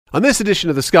On this edition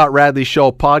of the Scott Radley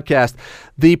Show podcast,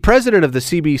 the president of the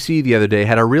CBC the other day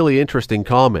had a really interesting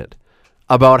comment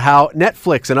about how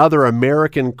Netflix and other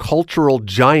American cultural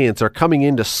giants are coming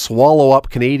in to swallow up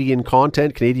Canadian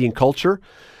content, Canadian culture.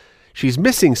 She's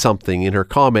missing something in her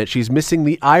comment. She's missing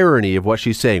the irony of what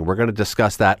she's saying. We're going to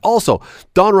discuss that. Also,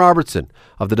 Don Robertson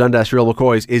of the Dundas Real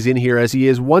McCoys is in here as he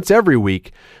is once every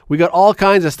week. We got all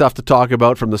kinds of stuff to talk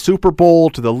about, from the Super Bowl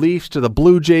to the Leafs to the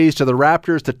Blue Jays to the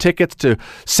Raptors to tickets to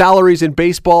salaries in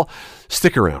baseball.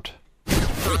 Stick around.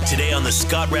 Today on the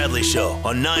Scott Radley Show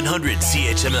on 900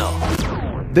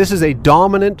 CHML. This is a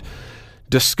dominant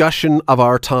discussion of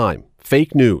our time.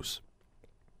 Fake news.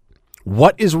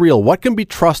 What is real? What can be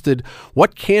trusted?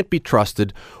 What can't be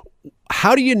trusted?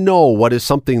 How do you know what is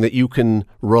something that you can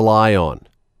rely on?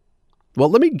 Well,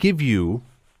 let me give you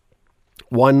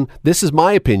one. This is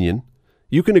my opinion.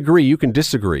 You can agree, you can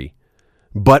disagree.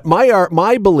 But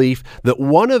my belief that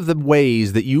one of the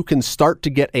ways that you can start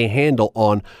to get a handle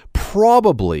on,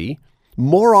 probably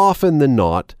more often than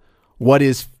not, what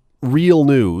is real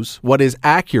news, what is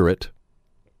accurate,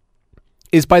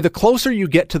 is by the closer you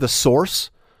get to the source,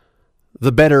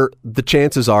 the better the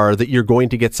chances are that you're going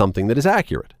to get something that is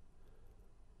accurate.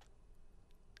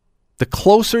 The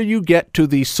closer you get to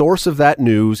the source of that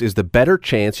news is the better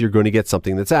chance you're going to get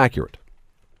something that's accurate.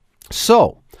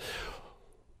 So,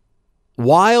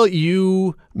 while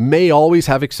you may always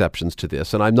have exceptions to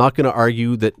this, and I'm not going to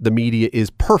argue that the media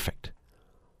is perfect,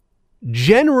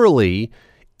 generally,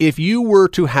 if you were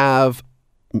to have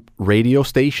radio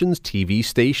stations, TV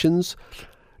stations,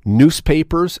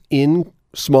 newspapers in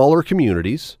smaller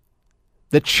communities,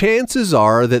 the chances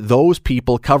are that those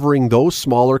people covering those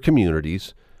smaller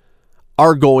communities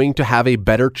are going to have a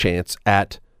better chance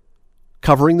at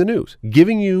covering the news,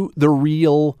 giving you the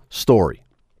real story.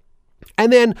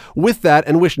 And then with that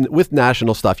and with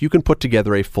national stuff, you can put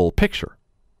together a full picture.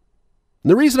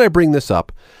 And the reason I bring this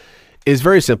up is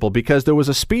very simple, because there was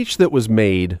a speech that was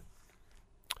made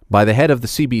by the head of the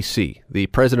CBC, the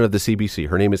president of the CBC.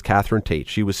 Her name is Catherine Tait.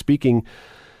 She was speaking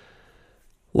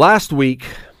last week,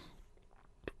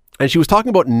 and she was talking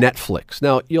about Netflix.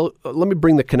 Now, let me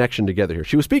bring the connection together here.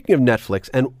 She was speaking of Netflix,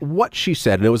 and what she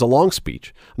said, and it was a long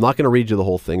speech. I'm not going to read you the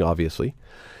whole thing, obviously.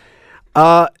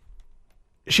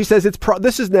 She says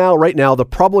this is right now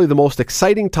probably the most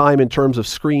exciting time in terms of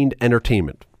screened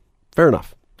entertainment. Fair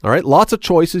enough. All right, lots of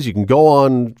choices. You can go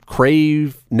on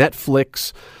Crave,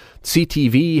 Netflix,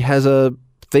 CTV has a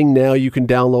thing now. You can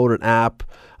download an app.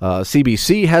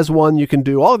 CBC has one. You can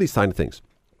do all these kind of things.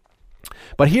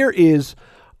 But here is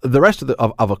the rest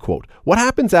of a quote. What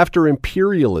happens after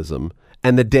imperialism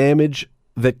and the damage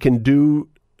that can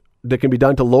be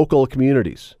done to local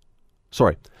communities?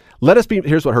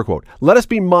 Here's what her quote. Let us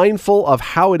be mindful of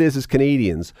how it is as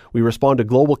Canadians we respond to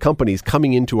global companies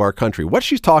coming into our country. What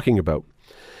she's talking about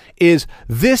is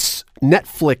this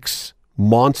Netflix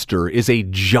monster is a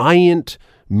giant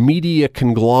media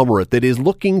conglomerate that is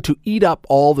looking to eat up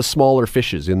all the smaller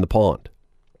fishes in the pond.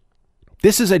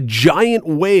 This is a giant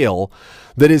whale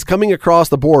that is coming across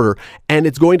the border, and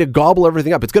it's going to gobble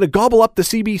everything up. It's going to gobble up the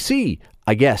CBC,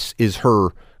 I guess, is her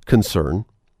concern.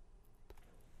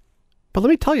 But let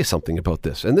me tell you something about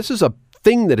this, and this is a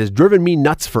thing that has driven me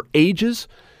nuts for ages.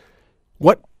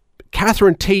 What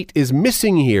Catherine Tait is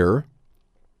missing here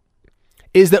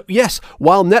is that, yes,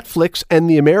 while Netflix and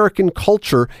the American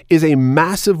culture is a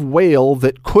massive whale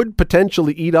that could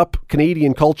potentially eat up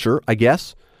Canadian culture, I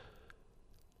guess,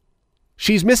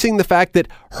 she's missing the fact that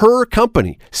her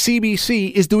company,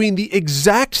 CBC, is doing the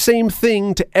exact same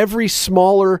thing to every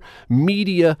smaller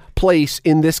media place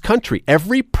in this country.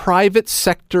 Every private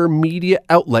sector media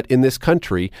outlet in this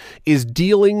country is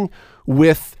dealing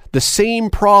with the same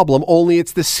problem, only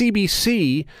it's the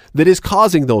CBC that is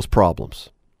causing those problems.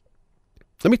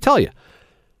 Let me tell you,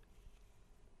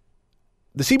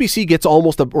 the CBC gets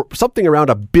something around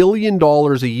 $1 billion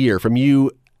a year from you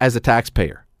as a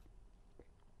taxpayer.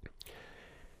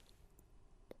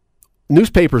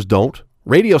 Newspapers don't.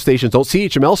 Radio stations don't.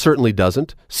 CHML certainly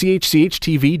doesn't.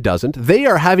 CHCH-TV doesn't. They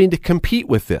are having to compete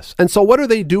with this. And so what are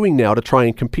they doing now to try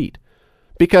and compete?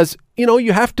 Because,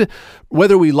 you have to,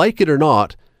 whether we like it or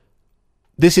not,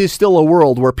 this is still a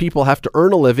world where people have to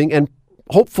earn a living, and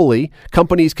hopefully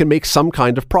companies can make some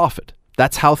kind of profit.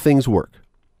 That's how things work.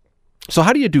 So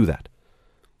how do you do that?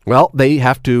 Well, they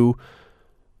have to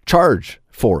charge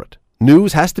for it.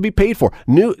 News has to be paid for.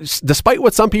 Despite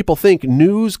what some people think,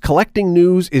 collecting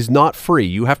news is not free.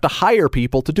 You have to hire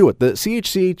people to do it. The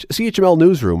CHML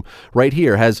newsroom right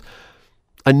here has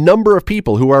a number of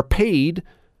people who are paid.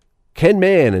 Ken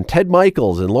Mann and Ted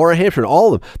Michaels and Laura Hampshire and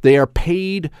all of them, they are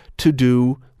paid to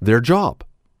do their job.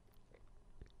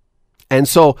 And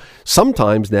so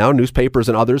sometimes now newspapers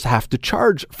and others have to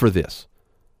charge for this.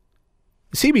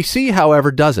 CBC,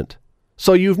 however, doesn't.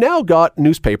 So you've now got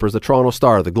newspapers, the Toronto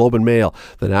Star, the Globe and Mail,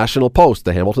 the National Post,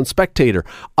 the Hamilton Spectator.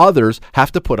 Others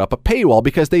have to put up a paywall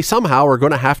because they somehow are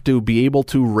going to have to be able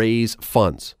to raise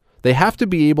funds. They have to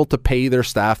be able to pay their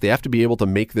staff. They have to be able to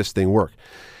make this thing work.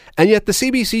 And yet the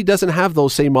CBC doesn't have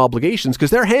those same obligations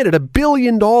because they're handed $1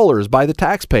 billion by the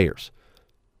taxpayers.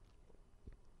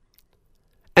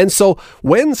 And so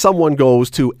when someone goes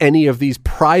to any of these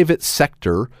private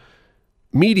sector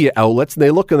media outlets and they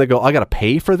look and they go, I got to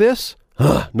pay for this?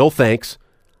 No thanks.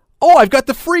 Oh, I've got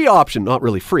the free option. Not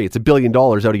really free. It's $1 billion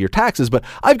out of your taxes, but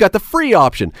I've got the free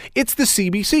option. It's the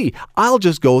CBC. I'll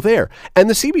just go there. And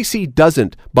the CBC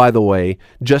doesn't, by the way,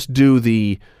 just do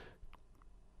the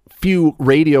few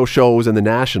radio shows and the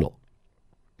national.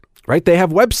 Right? They have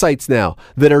websites now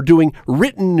that are doing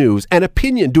written news and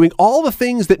opinion, doing all the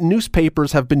things that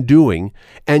newspapers have been doing.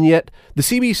 And yet the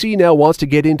CBC now wants to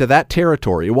get into that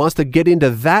territory. It wants to get into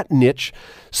that niche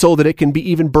so that it can be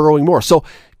even burrowing more. So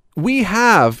we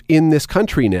have in this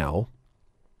country now,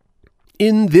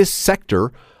 in this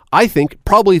sector, I think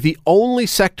probably the only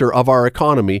sector of our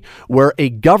economy where a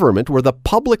government, where the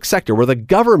public sector, where the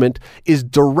government is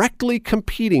directly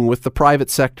competing with the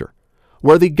private sector.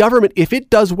 Where the government, if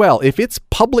it does well, if its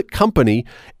public company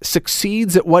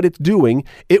succeeds at what it's doing,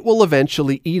 it will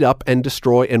eventually eat up and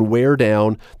destroy and wear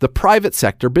down the private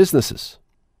sector businesses.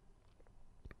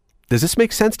 Does this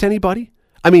make sense to anybody?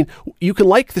 I mean, you can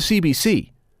like the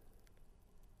CBC,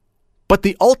 but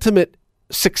the ultimate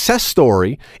success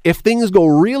story, if things go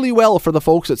really well for the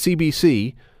folks at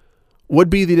CBC,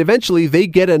 would be that eventually they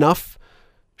get enough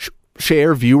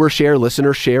share, viewer share,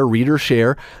 listener share, reader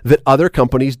share, that other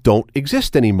companies don't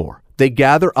exist anymore. They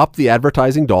gather up the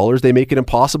advertising dollars. They make it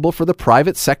impossible for the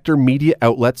private sector media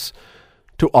outlets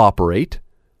to operate,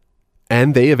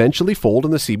 and they eventually fold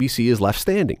and the CBC is left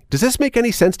standing. Does this make any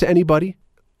sense to anybody?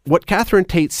 What Catherine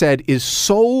Tait said is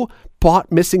so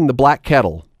pot missing the black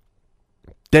kettle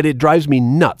that it drives me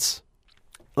nuts.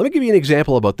 Let me give you an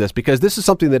example about this, because this is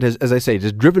something that has, as I say,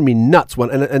 just driven me nuts.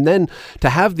 And then to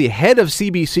have the head of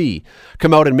CBC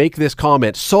come out and make this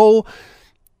comment so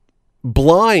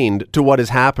blind to what is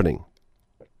happening.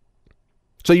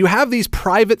 So you have these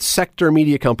private sector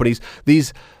media companies,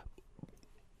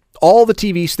 all the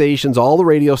TV stations, all the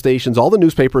radio stations, all the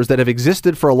newspapers that have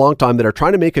existed for a long time that are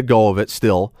trying to make a go of it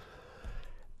still.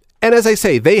 And as I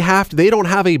say, they don't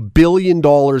have $1 billion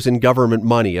in government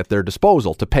money at their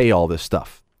disposal to pay all this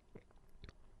stuff.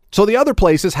 So the other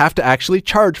places have to actually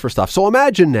charge for stuff. So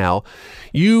imagine now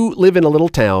you live in a little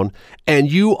town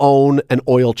and you own an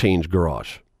oil change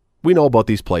garage. We know about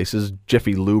these places,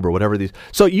 Jiffy Lube or whatever these.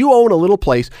 So you own a little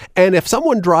place, and if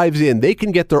someone drives in, they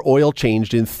can get their oil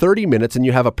changed in 30 minutes, and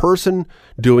you have a person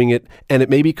doing it, and it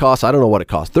maybe costs, I don't know what it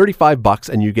costs, $35,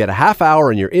 and you get a half hour,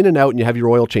 and you're in and out, and you have your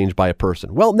oil changed by a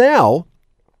person. Well, now,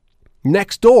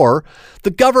 next door,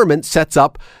 the government sets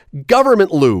up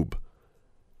government lube.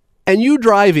 And you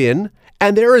drive in,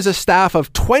 and there is a staff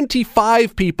of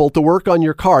 25 people to work on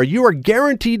your car. You are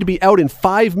guaranteed to be out in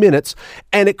 5 minutes,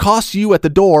 and it costs you at the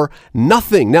door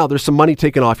nothing. Now, there's some money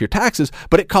taken off your taxes,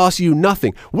 but it costs you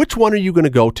nothing. Which one are you going to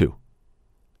go to?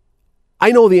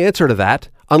 I know the answer to that.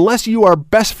 Unless you are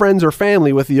best friends or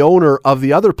family with the owner of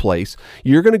the other place,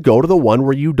 you're going to go to the one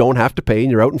where you don't have to pay,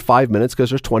 and you're out in 5 minutes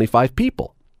because there's 25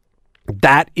 people.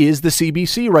 That is the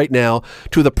CBC right now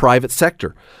to the private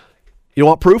sector. You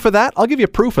want proof of that? I'll give you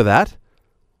proof of that.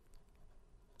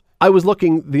 I was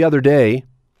looking the other day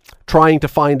trying to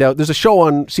find out. There's a show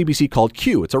on CBC called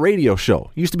Q. It's a radio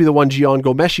show. It used to be the one Gian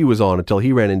Gomeshi was on until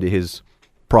he ran into his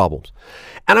problems.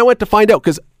 And I went to find out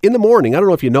because in the morning, I don't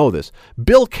know if you know this,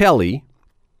 Bill Kelly,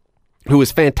 who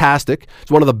is fantastic,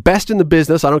 is one of the best in the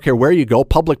business. I don't care where you go,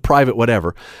 public, private,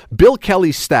 whatever. Bill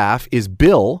Kelly's staff is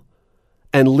Bill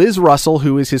and Liz Russell,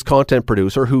 who is his content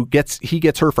producer, he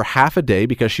gets her for half a day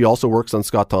because she also works on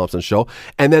Scott Thompson's show.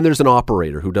 And then there's an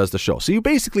operator who does the show. So you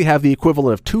basically have the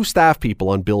equivalent of 2 staff people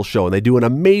on Bill's show, and they do an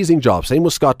amazing job. Same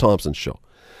with Scott Thompson's show.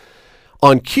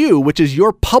 On Q, which is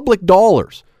your public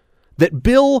dollars that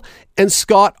Bill and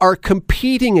Scott are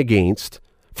competing against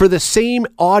for the same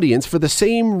audience, for the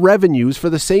same revenues, for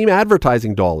the same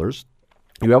advertising dollars,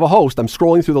 you have a host. I'm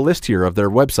scrolling through the list here of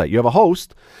their website. You have a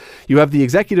host. You have the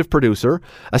executive producer,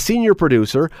 a senior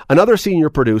producer, another senior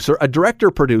producer, a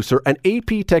director producer, an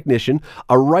AP technician,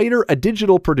 a writer, a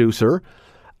digital producer,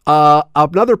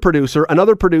 another producer,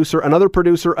 another producer, another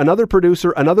producer, another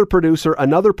producer, another producer,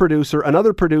 another producer,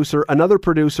 another producer, another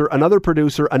producer, another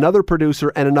producer, another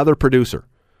producer, and another producer.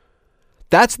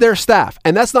 That's their staff.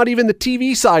 And that's not even the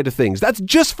TV side of things. That's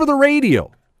just for the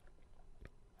radio.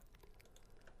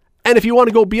 And if you want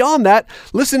to go beyond that,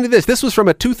 listen to this. This was from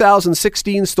a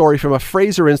 2016 story from a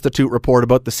Fraser Institute report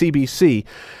about the CBC.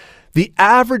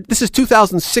 This is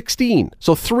 2016,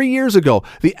 so 3 years ago,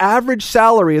 the average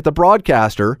salary at the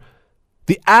broadcaster,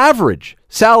 the average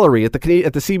salary at the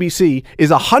CBC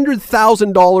is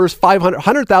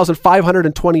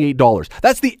 $100,528.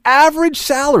 That's the average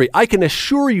salary. I can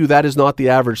assure you that is not the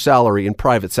average salary in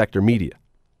private sector media.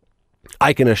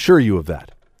 I can assure you of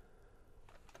that.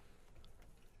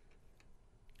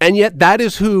 And yet that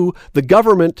is who the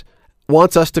government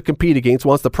wants us to compete against,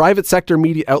 wants the private sector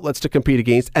media outlets to compete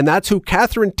against, and that's who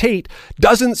Catherine Tait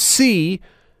doesn't see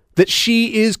that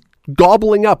she is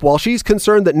gobbling up. While she's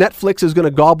concerned that Netflix is going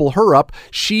to gobble her up,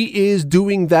 she is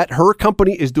doing that. Her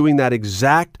company is doing that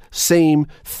exact same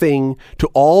thing to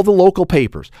all the local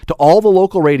papers, to all the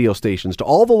local radio stations, to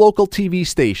all the local TV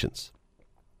stations.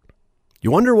 You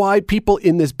wonder why people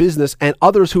in this business and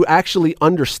others who actually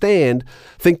understand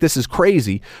think this is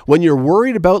crazy. When you're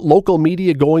worried about local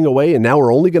media going away and now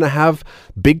we're only going to have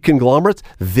big conglomerates,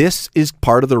 this is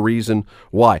part of the reason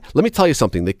why. Let me tell you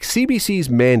something. The CBC's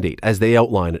mandate, as they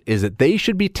outline it, is that they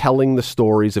should be telling the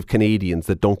stories of Canadians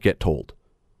that don't get told.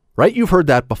 Right? You've heard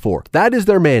that before. That is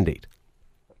their mandate.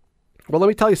 Well, let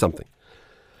me tell you something.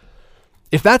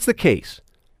 If that's the case,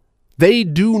 they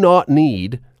do not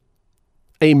need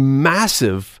a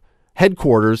massive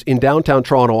headquarters in downtown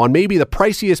Toronto on maybe the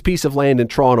priciest piece of land in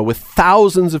Toronto with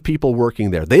thousands of people working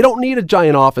there. They don't need a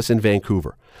giant office in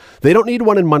Vancouver. They don't need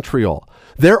one in Montreal.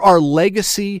 There are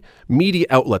legacy media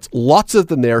outlets, lots of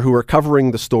them there, who are covering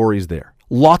the stories there.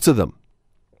 Lots of them.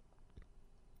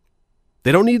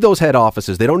 They don't need those head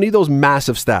offices. They don't need those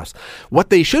massive staffs.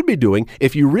 What they should be doing,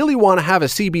 if you really want to have a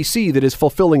CBC that is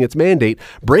fulfilling its mandate,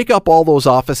 break up all those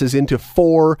offices into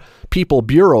 4-people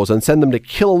bureaus and send them to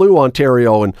Killaloe,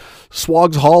 Ontario, and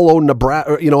Swags Hollow,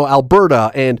 Nebraska,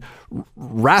 Alberta, and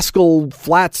Rascal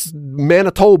Flats,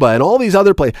 Manitoba, and all these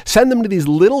other places. Send them to these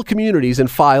little communities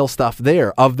and file stuff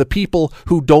there of the people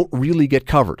who don't really get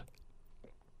covered.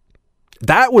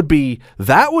 That would be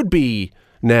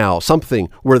now something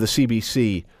where the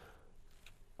CBC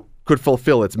could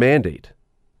fulfill its mandate.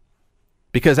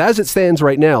 Because as it stands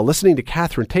right now, listening to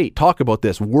Catherine Tait talk about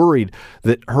this, worried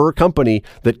that her company,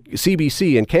 that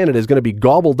CBC in Canada, is going to be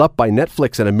gobbled up by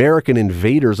Netflix and American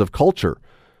invaders of culture,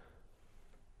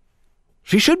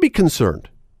 she should be concerned.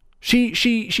 She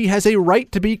has a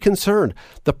right to be concerned.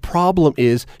 The problem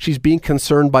is she's being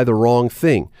concerned by the wrong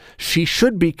thing. She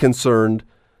should be concerned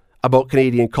about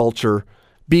Canadian culture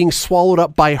being swallowed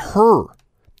up by her.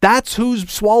 That's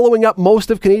who's swallowing up most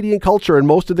of Canadian culture and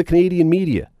most of the Canadian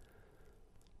media.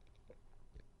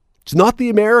 It's not the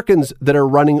Americans that are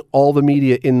running all the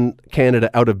media in Canada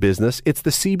out of business. It's the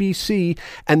CBC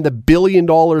and the $1 billion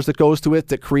that goes to it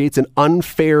that creates an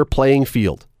unfair playing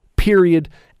field. Period.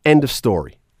 End of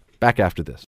story. Back after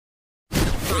this.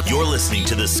 You're listening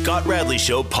to the Scott Radley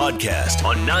Show podcast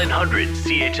on 900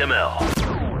 CHML.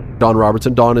 Don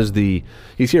Robertson. Don is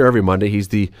he's here every Monday. He's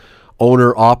the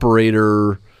owner,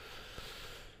 operator,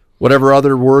 whatever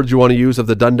other words you want to use, of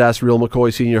the Dundas Real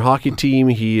McCoys senior hockey team.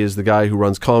 He is the guy who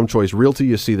runs ComChoice Realty.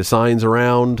 You see the signs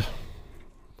around.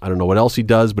 I don't know what else he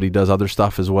does, but he does other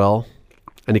stuff as well.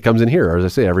 And he comes in here, as I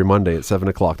say, every Monday at 7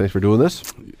 o'clock. Thanks for doing this.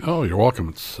 Oh, you're welcome.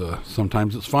 It's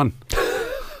sometimes it's fun.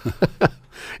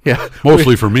 Yeah,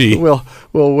 mostly for me. We'll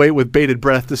wait with bated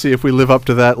breath to see if we live up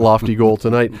to that lofty goal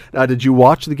tonight. Did you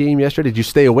watch the game yesterday? Did you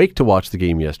stay awake to watch the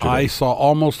game yesterday? I saw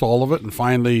almost all of it, and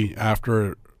finally,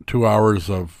 after 2 hours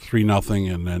of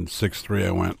 3-0 and then 6-3,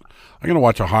 I went, I'm going to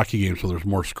watch a hockey game so there's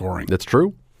more scoring. That's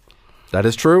true. That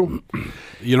is true.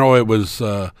 It was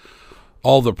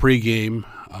all the pregame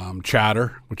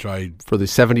chatter, which for the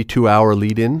 72-hour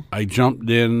lead-in. I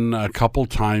jumped in a couple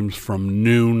times from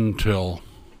noon till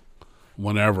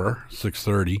whenever,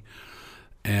 6:30,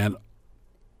 and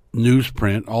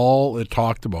newsprint, all it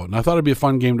talked about. And I thought it'd be a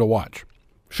fun game to watch.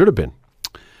 Should have been.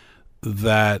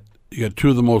 That you got two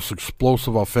of the most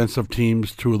explosive offensive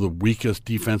teams, two of the weakest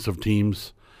defensive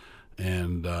teams,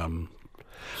 and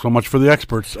so much for the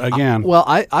experts again. Well,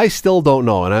 I still don't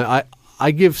know, and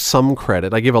I give some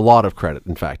credit. I give a lot of credit,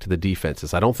 in fact, to the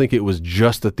defenses. I don't think it was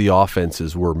just that the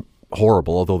offenses were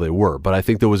horrible, although they were, but I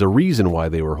think there was a reason why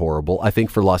they were horrible. I think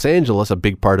for Los Angeles, a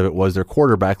big part of it was their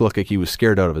quarterback looked like he was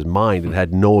scared out of his mind and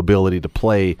had no ability to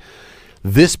play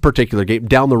this particular game.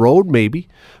 Down the road, maybe,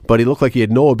 but he looked like he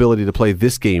had no ability to play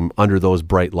this game under those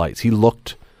bright lights. He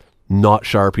looked not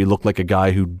sharp. He looked like a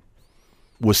guy who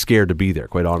was scared to be there,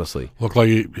 quite honestly. Looked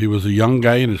like he was a young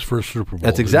guy in his first Super Bowl.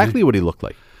 That's exactly what he looked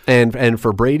like. And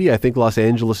for Brady, I think Los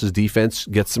Angeles' defense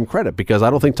gets some credit because I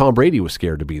don't think Tom Brady was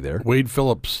scared to be there. Wade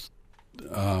Phillips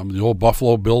the old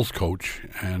Buffalo Bills coach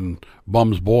and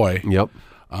Bum's boy. Yep.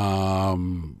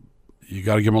 You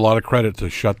got to give him a lot of credit to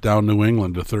shut down New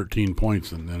England to 13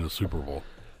 points in a Super Bowl.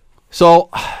 So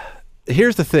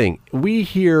here's the thing. We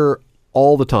hear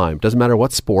all the time, doesn't matter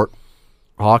what sport,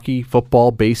 hockey,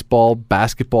 football, baseball,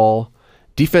 basketball,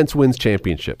 defense wins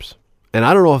championships. And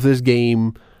I don't know if this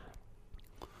game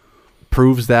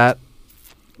proves that.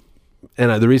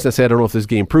 And the reason I say I don't know if this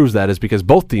game proves that is because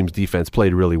both teams' defense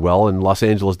played really well and Los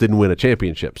Angeles didn't win a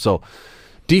championship. So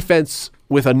defense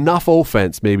with enough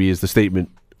offense maybe is the statement,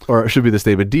 or it should be the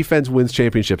statement. Defense wins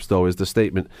championships, though, is the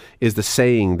statement, is the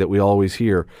saying that we always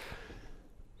hear.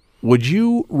 Would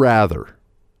you rather,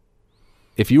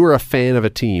 if you were a fan of a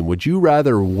team, would you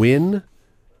rather win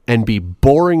and be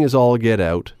boring as all get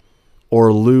out,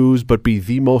 or lose but be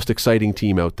the most exciting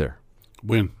team out there?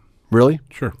 Win. Really?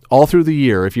 Sure. All through the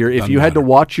year, if you had to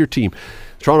watch your team,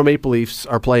 Toronto Maple Leafs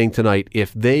are playing tonight.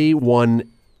 If they won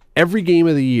every game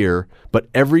of the year, but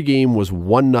every game was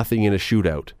 1-0 in a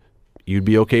shootout, you'd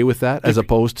be okay with that, as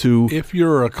opposed to... If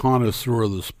you're a connoisseur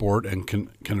of the sport and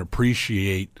can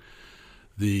appreciate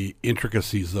the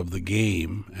intricacies of the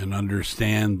game and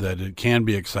understand that it can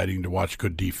be exciting to watch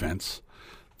good defense,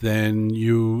 then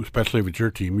you, especially if it's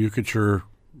your team, you could sure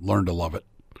learn to love it,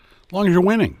 as long as you're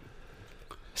winning.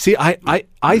 See, I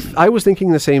was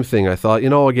thinking the same thing. I thought,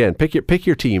 again, pick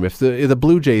your team. If the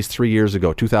Blue Jays 3 years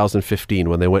ago, 2015,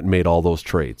 when they went and made all those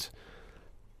trades,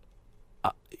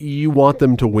 you want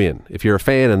them to win. If you're a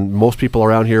fan, and most people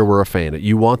around here were a fan,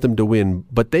 you want them to win.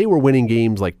 But they were winning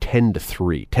games like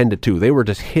 10-3, 10-2. They were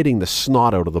just hitting the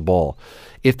snot out of the ball.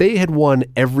 If they had won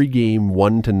every game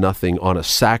 1-0 on a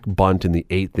sack bunt in the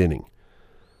 8th inning,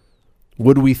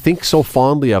 would we think so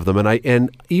fondly of them?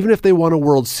 And even if they won a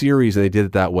World Series and they did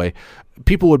it that way,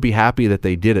 people would be happy that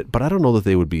they did it. But I don't know that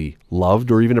they would be loved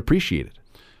or even appreciated.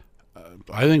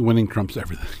 I think winning trumps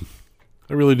everything.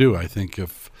 I really do. I think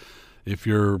if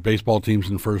your baseball team's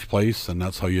in first place and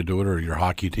that's how you do it, or your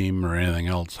hockey team or anything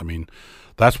else, I mean,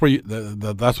 that's where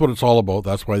that's what it's all about.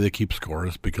 That's why they keep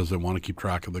scores, because they want to keep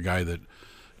track of the guy that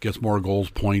gets more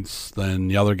goals, points than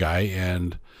the other guy,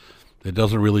 and it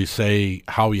doesn't really say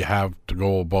how you have to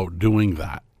go about doing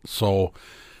that. So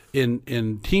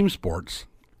in team sports,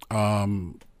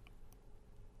 the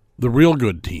real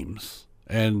good teams,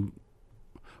 and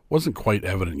wasn't quite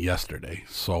evident yesterday,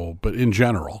 but in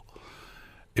general,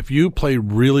 if you play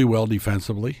really well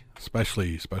defensively,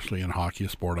 especially in hockey, a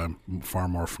sport I'm far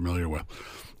more familiar with,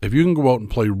 if you can go out and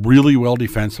play really well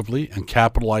defensively and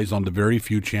capitalize on the very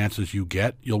few chances you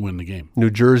get, you'll win the game. New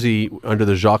Jersey under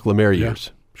the Jacques Lemaire years.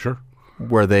 Sure.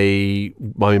 Where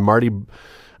Marty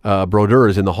Brodeur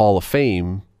is in the Hall of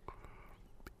Fame,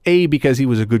 A, because he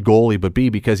was a good goalie, but B,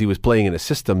 because he was playing in a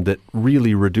system that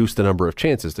really reduced the number of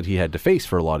chances that he had to face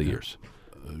for a lot of years.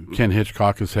 Ken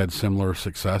Hitchcock has had similar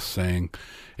success, saying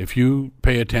if you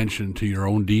pay attention to your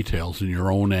own details in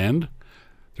your own end,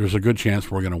 there's a good chance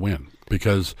we're going to win,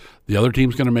 because the other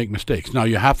team's going to make mistakes. Now,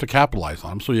 you have to capitalize on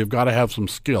them, so you've got to have some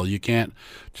skill. You can't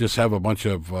just have a bunch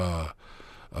of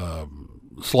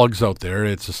slugs out there.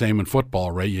 It's the same in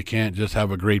football, right? You can't just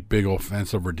have a great big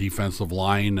offensive or defensive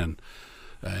line and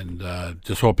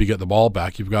just hope you get the ball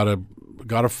back. You've got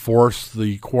to force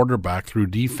the quarterback through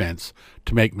defense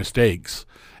to make mistakes,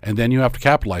 and then you have to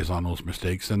capitalize on those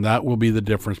mistakes, and that will be the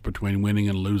difference between winning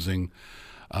and losing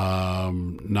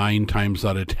 9 times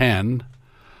out of 10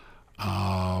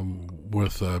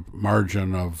 with a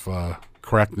margin of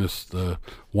correctness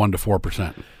 1 to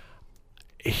 4%.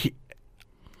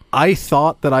 I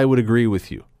thought that I would agree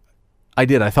with you. I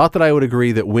did. I thought that I would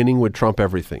agree that winning would trump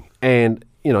everything. And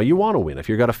you want to win. If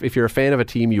you're a fan of a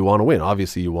team, you want to win.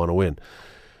 Obviously, you want to win.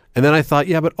 And then I thought,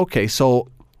 yeah, but okay, so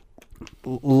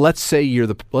let's say you're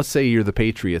the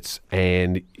Patriots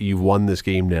and you've won this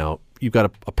game now. You've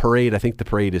got a parade. I think the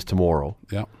parade is tomorrow.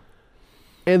 Yeah.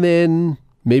 And then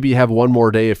maybe you have one more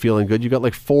day of feeling good. You've got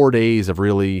like 4 days of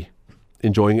really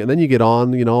enjoying it. And then you get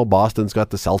on, Boston's got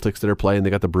the Celtics that are playing.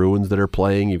 They got the Bruins that are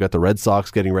playing. You've got the Red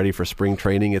Sox getting ready for spring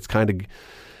training. It's kind of,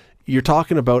 you're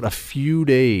talking about a few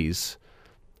days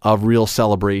of real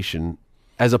celebration,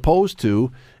 as opposed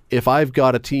to if I've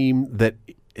got a team that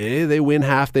they win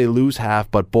half, they lose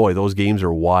half, but boy, those games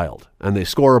are wild. And they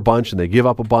score a bunch and they give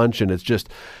up a bunch, and it's just,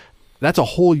 that's a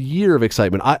whole year of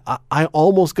excitement. I'm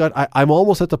almost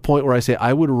at the point where I say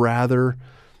I would rather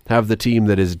have the team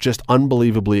that is just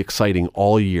unbelievably exciting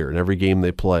all year in every game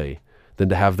they play than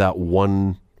to have that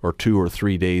 1 or 2 or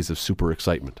 3 days of super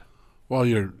excitement. Well,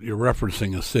 you're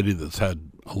referencing a city that's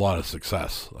had a lot of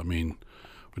success. I mean,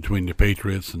 between the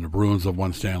Patriots and the Bruins have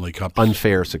won Stanley Cups.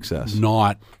 Unfair success.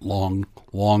 Not long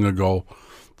ago.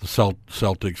 The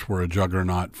Celtics were a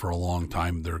juggernaut for a long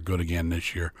time. They're good again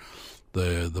this year.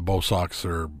 The Bo Sox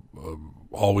are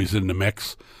always in the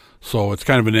mix. So it's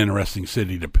kind of an interesting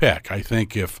city to pick. I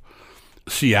think if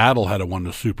Seattle had won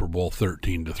the Super Bowl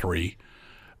 13-3,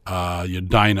 you'd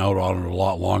dine out on it a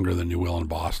lot longer than you will in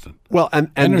Boston. Well,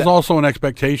 and there's also an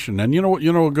expectation. And you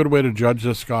know a good way to judge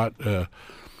this, Scott,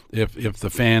 if the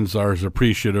fans are as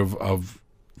appreciative of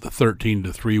the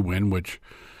 13-3 win, which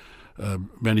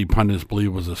many pundits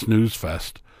believe was a snooze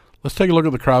fest. Let's take a look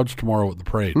at the crowds tomorrow at the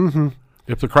parade. Mm-hmm.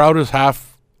 If the crowd is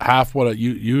half what it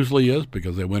usually is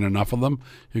because they win enough of them,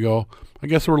 you go, I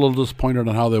guess we're a little disappointed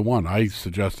on how they won. I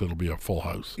suggest it'll be a full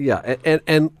house. Yeah,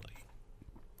 and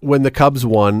when the Cubs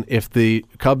won, if the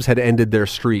Cubs had ended their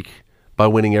streak by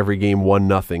winning every game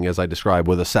 1-0, as I described,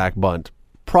 with a sack bunt,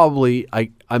 probably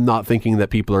I'm not thinking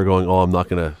that people are going, I'm not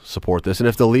going to support this. And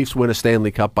if the Leafs win a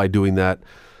Stanley Cup by doing that,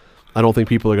 I don't think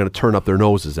people are going to turn up their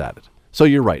noses at it. So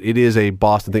you're right. It is a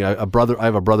Boston thing. I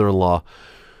have a brother-in-law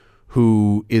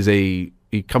who he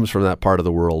comes from that part of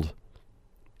the world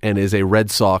and is a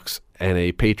Red Sox and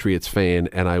a Patriots fan,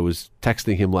 and I was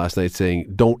texting him last night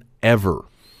saying, don't ever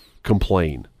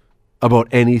complain about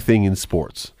anything in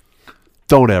sports.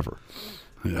 Don't ever.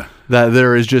 Yeah. That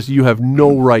there is just, you have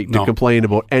no right to complain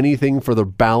about anything for the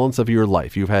balance of your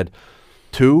life. You've had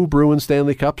 2 Bruins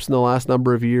Stanley Cups in the last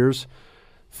number of years,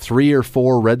 3 or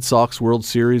 4 Red Sox World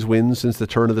Series wins since the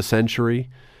turn of the century,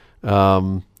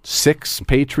 6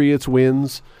 Patriots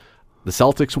wins. The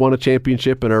Celtics won a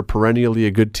championship and are perennially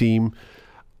a good team.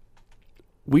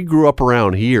 We grew up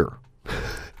around here.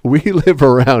 We live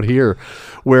around here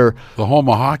where the home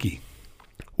of hockey,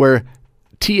 where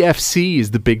TFC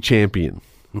is the big champion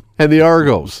and the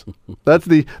Argos. That's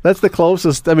the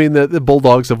closest. I mean, the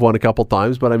Bulldogs have won a couple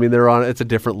times, but I mean, it's a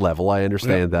different level. I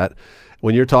understand that.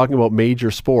 When you're talking about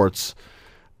major sports,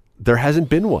 there hasn't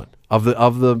been one. Of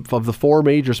the 4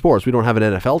 major sports, we don't have an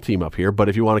NFL team up here, but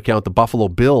if you want to count the Buffalo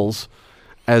Bills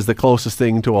as the closest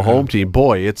thing to a home team,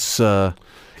 boy, it's 3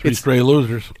 straight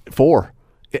losers. 4.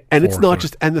 And 4, it's not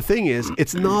just, and the thing is,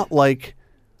 it's not like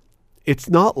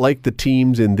the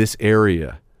teams in this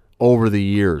area over the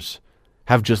years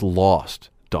have just lost,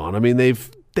 Don. I mean,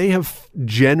 they have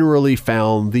generally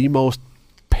found the most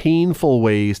painful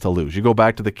ways to lose. You go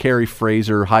back to the Kerry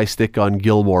Fraser high stick on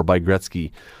Gilmore by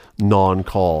Gretzky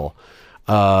non-call.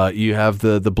 You have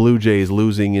the Blue Jays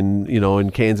losing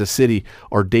in Kansas City,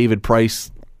 or David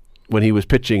Price when he was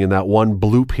pitching and that one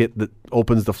bloop hit that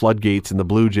opens the floodgates and the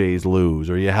Blue Jays lose.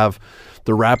 Or you have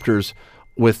the Raptors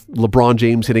with LeBron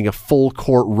James hitting a full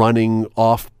court running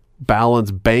off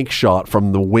balance bank shot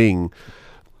from the wing.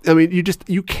 I mean,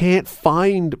 you can't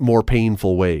find more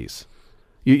painful ways.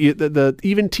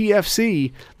 Even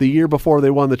TFC the year before they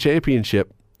won the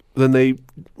championship, when they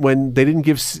didn't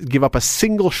give up a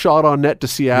single shot on net to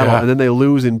Seattle, and then they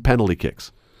lose in penalty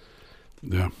kicks.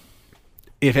 Yeah.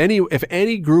 If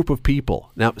any group of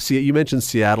people, now see, you mentioned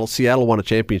Seattle. Seattle won a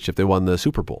championship. They won the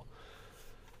Super Bowl.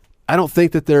 I don't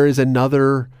think that there is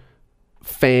another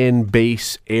fan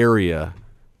base area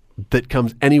that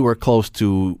comes anywhere close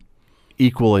to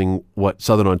equaling what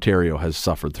Southern Ontario has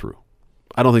suffered through.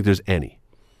 I don't think there's any.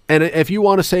 And if you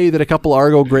want to say that a couple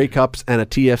Argo Grey Cups and a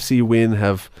TFC win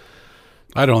have,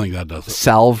 I don't think that does it.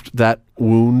 Salved that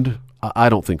wound, I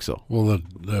don't think so. Well,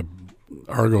 the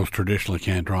Argos traditionally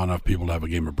can't draw enough people to have a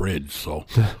game of bridge, so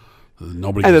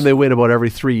nobody. And then they win about every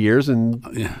 3 years,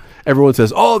 and everyone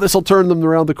says, "Oh, this will turn them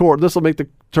around the corner. This will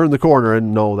turn the corner."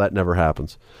 And no, that never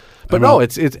happens. But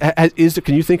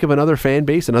can you think of another fan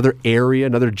base, another area,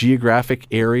 another geographic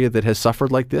area that has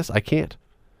suffered like this? I can't.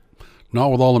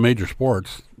 Not with all the major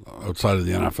sports outside of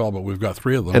the NFL, but we've got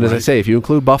 3 of them. And as I say, if you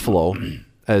include Buffalo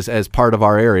as part of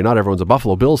our area, not everyone's a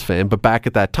Buffalo Bills fan, but back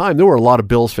at that time, there were a lot of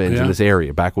Bills fans in this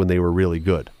area back when they were really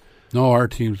good. No, our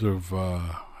teams have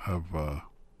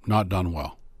not done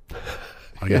well.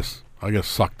 I guess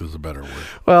sucked is a better word.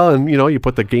 Well, and you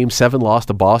put the Game 7 loss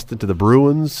to Boston to the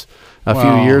Bruins a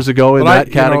few years ago in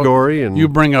that category. And you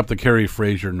bring up the Kerry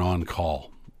Fraser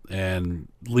non-call, and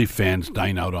Leaf fans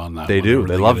dine out on that. They do.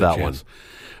 They love that one.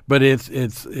 But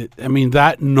I mean,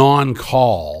 that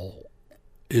non-call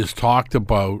is talked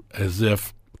about as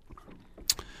if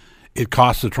it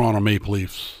cost the Toronto Maple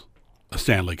Leafs a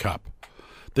Stanley Cup.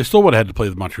 They still would have had to play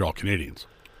the Montreal Canadiens.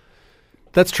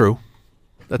 That's true.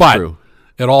 That's true.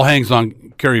 It all hangs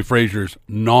on Kerry Fraser's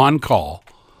non-call.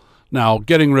 Now,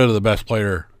 getting rid of the best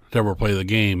player to ever play the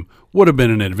game would have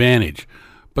been an advantage,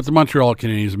 but the Montreal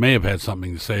Canadiens may have had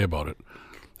something to say about it.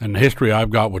 And the history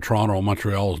I've got with Toronto and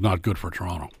Montreal is not good for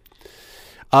Toronto.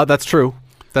 That's true.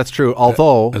 That's true.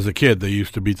 Although, as a kid, they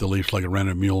used to beat the Leafs like a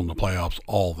rented mule in the playoffs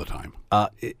all the time.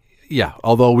 Yeah,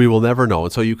 although we will never know.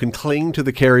 And so you can cling to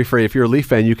the Carey Fraser. If you're a Leaf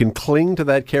fan, you can cling to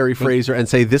that Carey Fraser and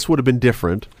say this would have been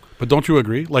different. But don't you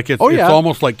agree? Like it's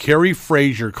almost like Carey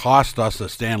Fraser cost us a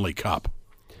Stanley Cup.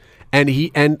 And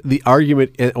the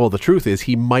argument, well, the truth is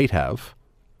he might have,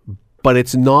 but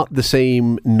it's not the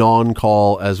same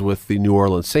non-call as with the New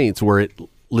Orleans Saints, where it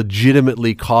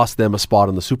legitimately cost them a spot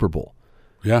in the Super Bowl.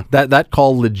 Yeah. That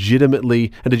call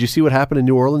legitimately. And did you see what happened in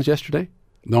New Orleans yesterday?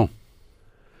 No.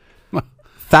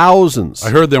 Thousands. I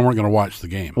heard they weren't going to watch the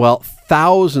game. Well,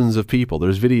 thousands of people.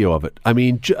 There's video of it. I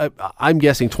mean, I'm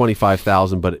guessing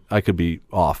 25,000, but I could be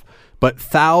off. But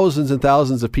thousands and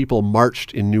thousands of people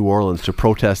marched in New Orleans to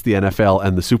protest the NFL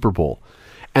and the Super Bowl.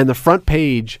 And the front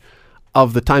page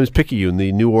of the Times-Picayune,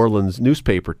 the New Orleans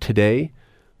newspaper today,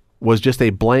 was just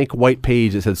a blank white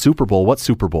page that said Super Bowl. What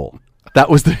Super Bowl? That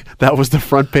was the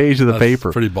front page of the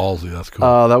paper. Pretty ballsy. That's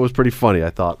cool. That was pretty funny, I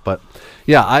thought. But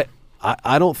yeah,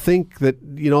 I don't think that,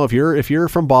 if you're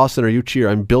from Boston or you cheer.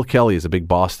 I mean, Bill Kelly is a big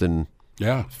Boston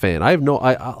fan. I have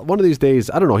one of these days,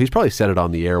 I don't know, he's probably said it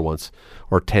on the air once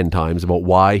or 10 times about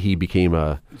why he became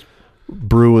a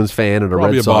Bruins fan and a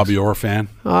probably Red Sox. Bobby Orr fan.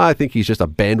 I think he's just a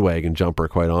bandwagon jumper,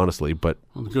 quite honestly. But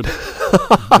good.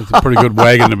 It's a pretty good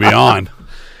wagon to be on.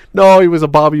 No, he was a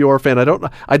Bobby Orr fan.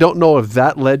 I don't know if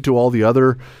that led to all the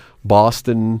other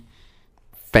Boston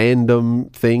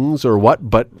fandom things or what,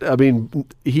 but I mean,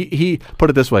 he put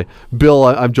it this way. Bill,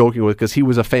 I'm joking with, because he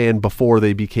was a fan before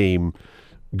they became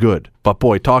good. But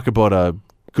boy, talk about a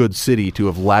good city to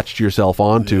have latched yourself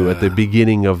onto at the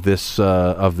beginning of this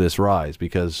rise,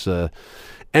 because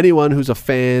anyone who's a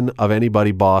fan of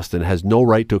anybody Boston has no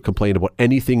right to complain about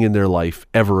anything in their life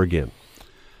ever again.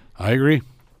 I agree.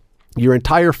 Your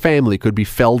entire family could be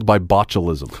felled by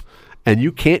botulism, and you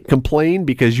can't complain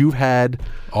because you've had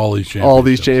all these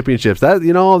championships. That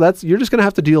you're just going to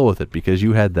have to deal with it because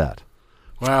you had that.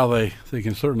 Well, they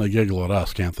can certainly giggle at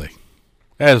us, can't they?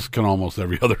 As can almost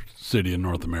every other city in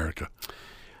North America.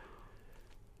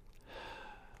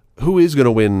 Who is going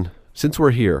to win, since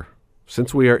we're here,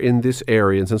 since we are in this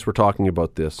area, and since we're talking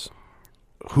about this,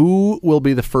 who will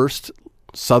be the first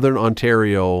Southern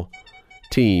Ontario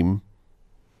team?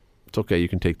 It's okay, you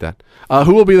can take that.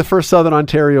 Who will be the first Southern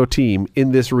Ontario team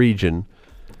in this region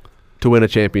to win a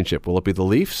championship? Will it be the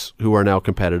Leafs, who are now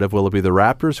competitive? Will it be the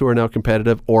Raptors, who are now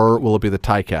competitive? Or will it be the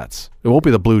Ticats? It won't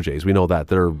be the Blue Jays. We know that.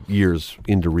 They're years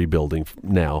into rebuilding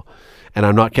now. And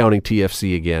I'm not counting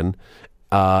TFC again.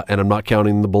 And I'm not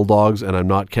counting the Bulldogs, and I'm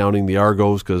not counting the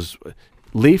Argos, because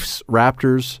Leafs,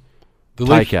 Raptors,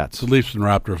 Ticats. The Leafs and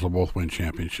Raptors will both win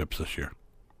championships this year.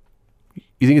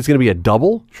 You think it's going to be a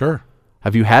double? Sure.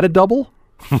 Have you had a double?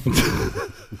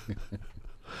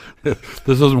 This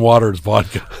isn't water, it's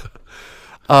vodka.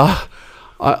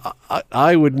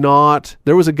 I would not.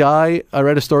 There was a guy, I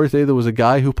read a story today, there was a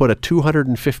guy who put a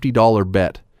 $250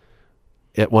 bet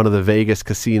at one of the Vegas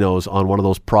casinos on one of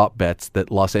those prop bets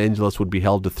that Los Angeles would be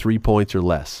held to 3 points or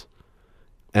less.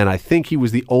 And I think he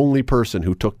was the only person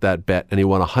who took that bet, and he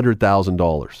won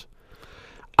 $100,000.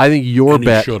 I think your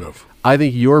bet should have. I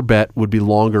think your bet would be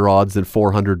longer odds than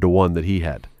 400-1 that he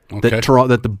had. Okay.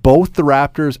 Both the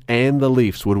Raptors and the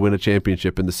Leafs would win a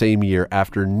championship in the same year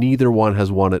after neither one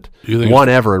has won it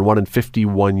ever, and won in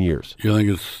 51 years. You think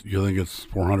it's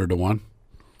 400-1?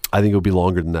 I think it would be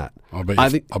longer than that. I'll bet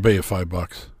you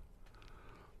 $5.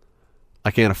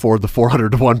 I can't afford the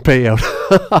 400-1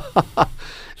 payout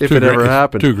if it ever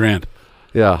happened. $2,000.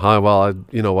 Yeah. Well,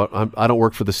 you know what? I don't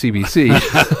work for the CBC.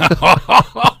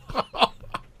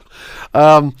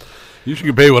 You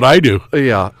should pay what I do.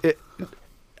 Yeah.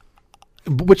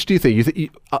 Which do you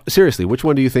think? Seriously, which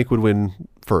one do you think would win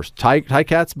first?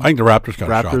 Ticats? I think the Raptors got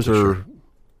a shot this year.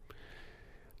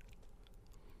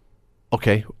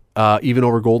 Okay. Even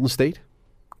over Golden State?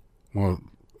 Well,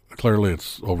 clearly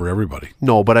it's over everybody.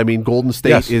 No, but I mean, Golden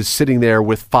State is sitting there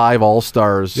with 5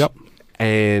 All-Stars. Yep.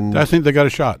 And I think they got a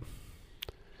shot.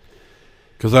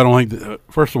 Because I don't think,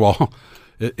 first of all,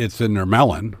 it's in their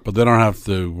melon, but they don't have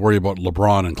to worry about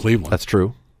LeBron and Cleveland. That's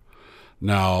true.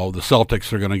 Now, the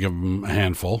Celtics are going to give them a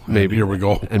handful. Maybe. Here we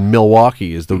go. And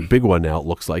Milwaukee is the big one now, it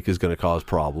looks like, is going to cause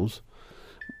problems.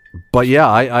 But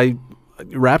yeah,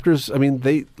 Raptors, I mean,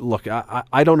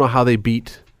 I don't know how they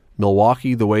beat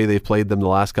Milwaukee the way they've played them the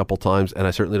last couple times, and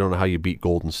I certainly don't know how you beat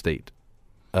Golden State.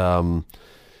 I'm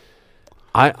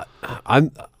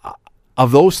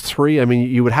of those three, I mean,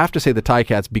 you would have to say the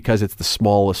Ticats because it's the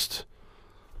smallest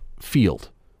field.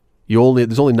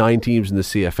 There's only 9 teams in the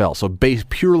CFL, so based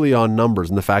purely on numbers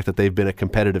and the fact that they've been a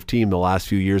competitive team the last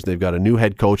few years, and they've got a new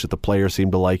head coach that the players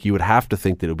seem to like, you would have to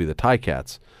think that it would be the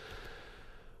Ticats.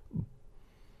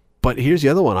 But here's the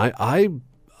other one. I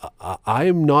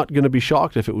am not going to be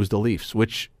shocked if it was the Leafs,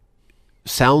 which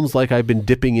sounds like I've been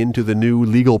dipping into the new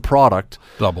legal product.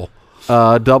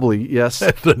 Doubly, yes.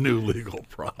 The new legal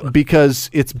product. Because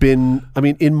it's been,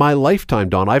 in my lifetime,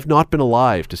 Don, I've not been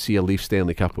alive to see a Leafs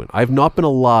Stanley Cup win. I've not been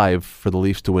alive for the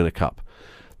Leafs to win a cup.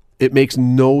 It makes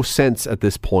no sense at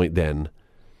this point then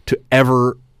to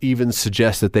ever even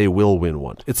suggest that they will win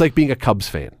one. It's like being a Cubs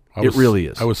fan. It really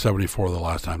is. I was 74 the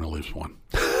last time the Leafs won.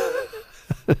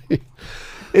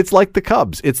 It's like the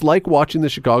Cubs. It's like watching the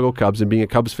Chicago Cubs and being a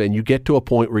Cubs fan. You get to a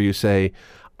point where you say,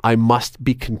 I must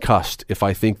be concussed if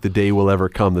I think the day will ever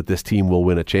come that this team will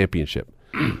win a championship.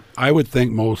 I would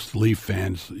think most Leaf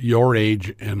fans your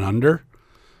age and under,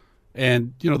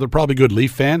 and they're probably good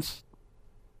Leaf fans,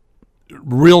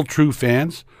 real true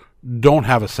fans, don't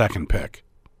have a second pick.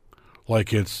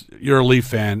 Like you're a Leaf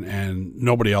fan and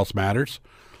nobody else matters.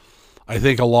 I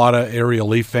think a lot of area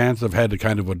Leaf fans have had to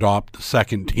kind of adopt the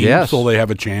second team so they have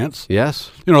a chance.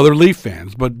 Yes. They're Leaf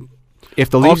fans, but if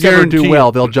the Leafs ever do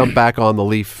well, they'll jump back on the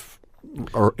Leaf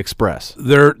or Express.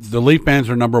 The Leaf fans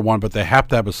are number one, but they have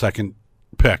to have a second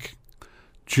pick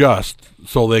just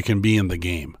so they can be in the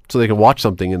game. So they can watch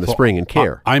something in the spring and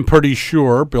care. I'm pretty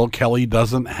sure Bill Kelly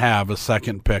doesn't have a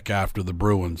second pick after the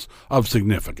Bruins of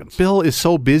significance. Bill is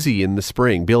so busy in the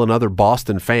spring. Bill and other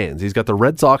Boston fans. He's got the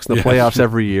Red Sox in the playoffs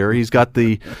every year. He's got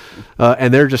the,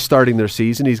 and they're just starting their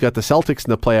season. He's got the Celtics in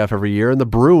the playoff every year and the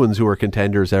Bruins who are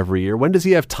contenders every year. When does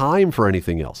he have time for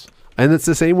anything else? And it's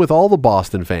the same with all the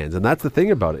Boston fans. And that's the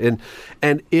thing about it.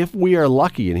 And if we are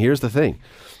lucky, and here's the thing,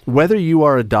 whether you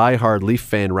are a diehard Leaf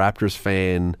fan, Raptors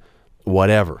fan,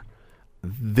 whatever,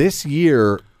 this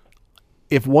year,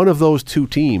 if one of those two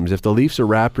teams, if the Leafs or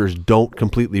Raptors don't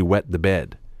completely wet the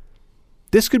bed,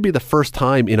 this could be the first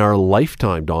time in our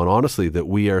lifetime, Don, honestly, that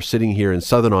we are sitting here in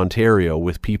Southern Ontario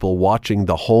with people watching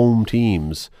the home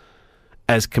teams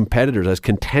as competitors, as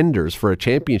contenders for a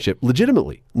championship,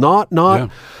 legitimately. Not the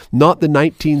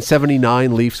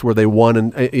 1979 Leafs where they won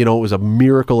and it was a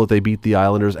miracle that they beat the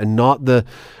Islanders, and not the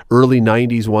early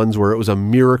 90s ones where it was a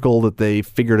miracle that they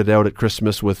figured it out at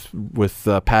Christmas with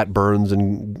Pat Burns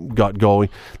and got going,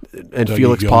 and Dougie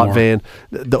Felix Potvin.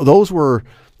 Those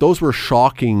were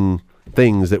shocking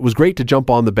things. It was great to jump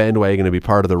on the bandwagon and be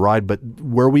part of the ride, but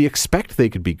where we expect they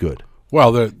could be good.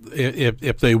 Well,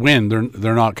 if they win,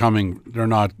 they're not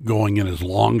going in as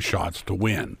long shots to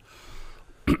win.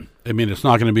 It's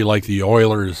not going to be like the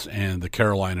Oilers and the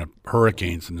Carolina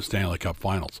Hurricanes in the Stanley Cup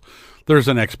Finals. There's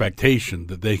an expectation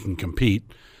that they can compete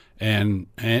and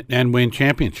win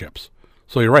championships.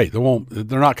 So you're right.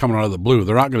 They're not coming out of the blue.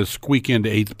 They're not going to squeak into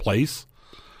 8th place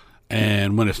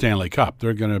and win a Stanley Cup.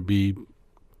 They're going to be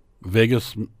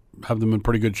Vegas, have them in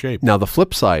pretty good shape. Now the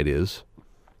flip side is,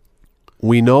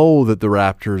 we know that the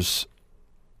Raptors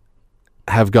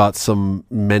have got some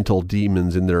mental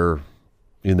demons in their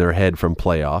head from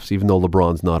playoffs, even though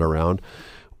LeBron's not around.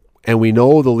 And we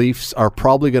know the Leafs are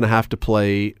probably going to have to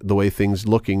play, the way things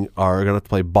looking, are going to have to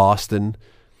play Boston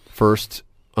first,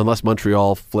 unless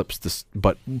Montreal flips this.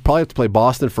 But probably have to play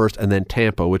Boston first and then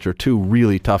Tampa, which are two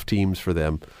really tough teams for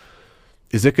them.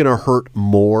 Is it going to hurt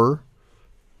more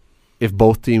if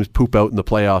both teams poop out in the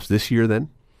playoffs this year then?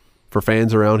 For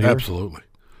fans around here? Absolutely.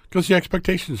 Because the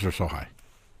expectations are so high.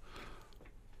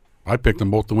 I picked them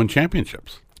both to win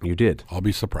championships. You did. I'll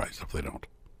be surprised if they don't.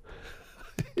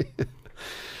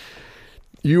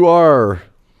 You are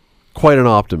quite an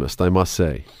optimist, I must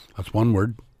say. That's one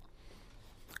word.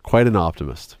 Quite an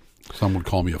optimist. Some would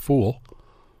call me a fool.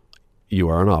 You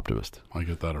are an optimist. I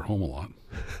get that at home a lot.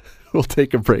 We'll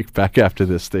take a break. Back after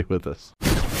this. Stay with us.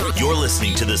 You're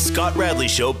listening to the Scott Radley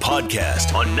Show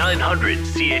podcast on 900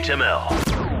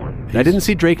 CHML. I didn't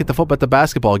see Drake at the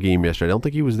basketball game yesterday. I don't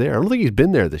think he was there. I don't think he's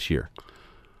been there this year.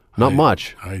 Not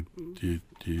much. I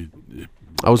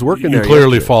was working there. You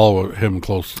clearly follow him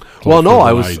close. Well, no,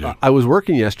 I was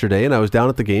working yesterday, and I was down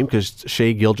at the game because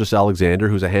Shea Gilgeous-Alexander,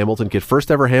 who's a Hamilton kid, first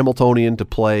ever Hamiltonian to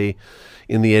play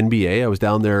in the NBA. I was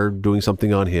down there doing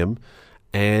something on him,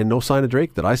 and no sign of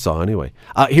Drake that I saw anyway.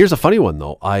 Here's a funny one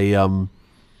though.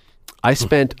 I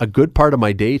spent a good part of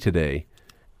my day today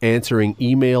answering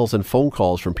emails and phone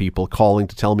calls from people calling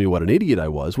to tell me what an idiot I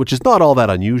was, which is not all that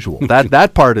unusual.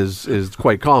 That part is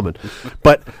quite common.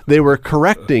 But they were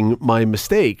correcting my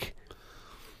mistake.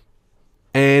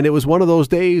 And it was one of those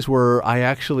days where I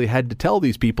actually had to tell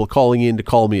these people calling in to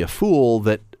call me a fool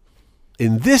that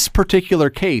in this particular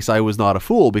case I was not a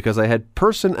fool, because I had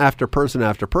person after person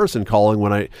after person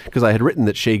calling because I had written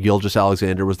that Shea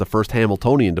Gilgeous-Alexander was the first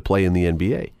Hamiltonian to play in the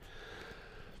NBA.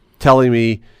 Telling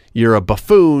me, you're a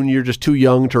buffoon, you're just too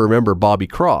young to remember Bobby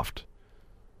Croft,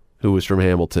 who was from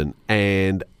Hamilton.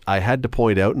 And I had to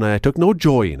point out, and I took no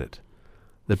joy in it,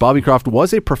 that Bobby Croft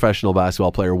was a professional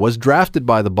basketball player, was drafted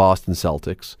by the Boston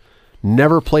Celtics,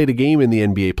 never played a game in the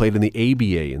NBA, played in the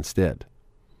ABA instead.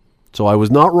 So I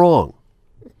was not wrong.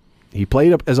 He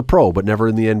played as a pro, but never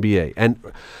in the NBA. And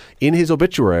in his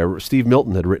obituary, Steve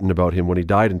Milton had written about him when he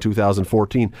died in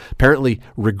 2014, apparently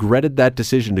regretted that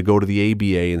decision to go to the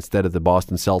ABA instead of the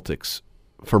Boston Celtics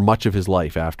for much of his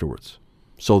life afterwards.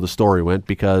 So the story went,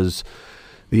 because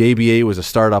the ABA was a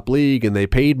startup league and they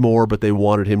paid more, but they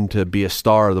wanted him to be a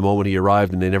star the moment he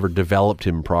arrived, and they never developed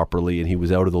him properly, and he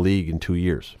was out of the league in 2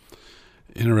 years.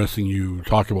 Interesting you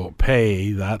talk about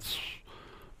pay. That's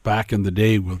back in the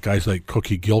day with guys like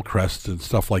Cookie Gilchrist and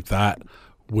stuff like that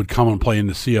would come and play in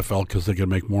the CFL because they could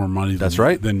make more money than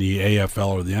the AFL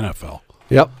or the NFL.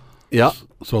 Yep. Yep.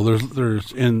 So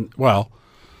there's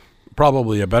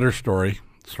probably a better story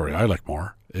I like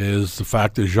more, is the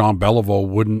fact that Jean Beliveau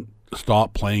wouldn't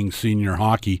stop playing senior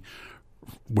hockey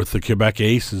with the Quebec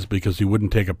Aces because he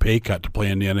wouldn't take a pay cut to play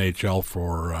in the NHL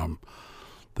for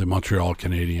the Montreal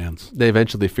Canadiens. They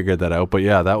eventually figured that out, but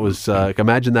yeah, that was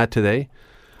imagine that today.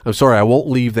 I'm sorry, I won't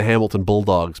leave the Hamilton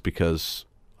Bulldogs because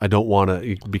I don't want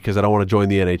to join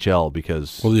the NHL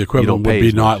because the equivalent would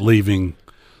be not leaving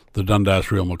the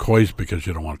Dundas Real McCoys because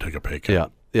you don't want to take a pay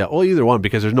cut. Yeah. Well, either one,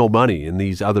 because there's no money in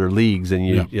these other leagues,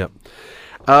 and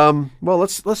well,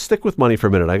 let's stick with money for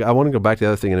a minute. I want to go back to the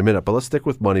other thing in a minute, but let's stick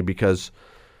with money because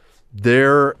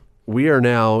we are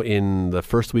now in the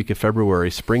first week of February.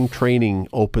 Spring training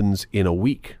opens in a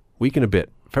week and a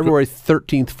bit. February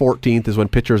 13th, 14th is when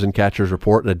pitchers and catchers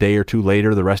report, and a day or two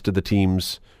later, the rest of the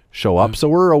teams show up. So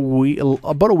we're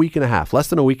about a week and a half, less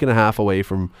than a week and a half away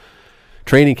from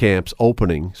training camps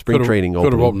opening, spring training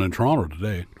opening. Could have opened in Toronto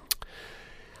today.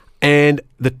 And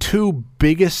the two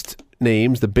biggest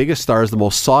names, the biggest stars, the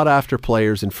most sought-after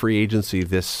players in free agency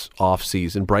this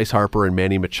offseason, Bryce Harper and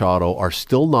Manny Machado, are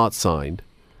still not signed.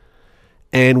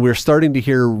 And we're starting to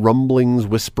hear rumblings,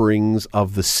 whisperings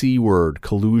of the C word,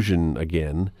 collusion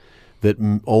again, that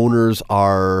owners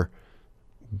are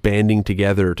banding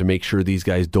together to make sure these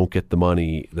guys don't get the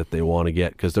money that they want to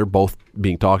get, because they're both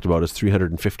being talked about as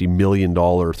 $350 million,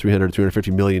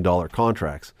 $350 million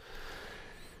contracts.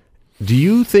 Do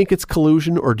you think it's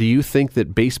collusion, or do you think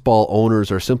that baseball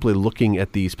owners are simply looking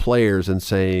at these players and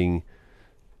saying,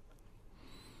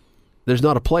 there's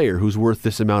not a player who's worth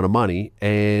this amount of money,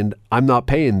 and I'm not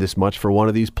paying this much for one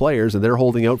of these players, and they're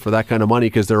holding out for that kind of money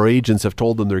because their agents have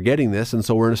told them they're getting this, and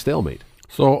so we're in a stalemate?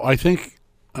 So I think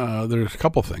there's a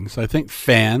couple things. I think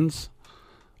fans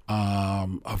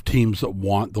of teams that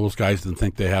want those guys and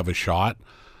think they have a shot,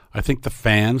 I think the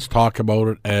fans talk about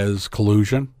it as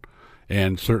collusion,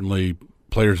 and certainly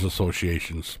players'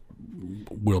 associations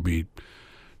will be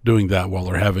doing that while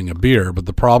they're having a beer. But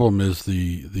the problem is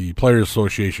the Players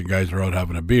Association guys are out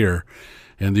having a beer,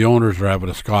 and the owners are having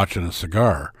a scotch and a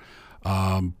cigar.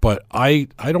 But I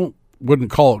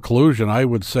wouldn't call it collusion. I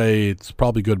would say it's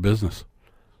probably good business.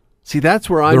 See, that's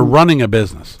where they're running a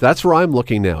business. That's where I'm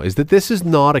looking now, is that this is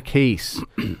not a case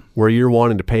where you're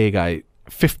wanting to pay a guy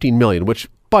 $15 million, which,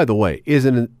 by the way, is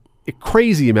a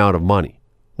crazy amount of money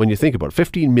when you think about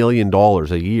it. $15 million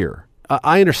a year.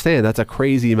 I understand that's a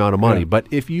crazy amount of money, but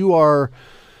if you are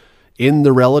in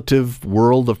the relative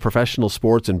world of professional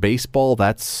sports and baseball,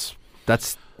 that's but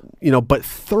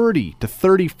 $30 to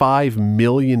 $35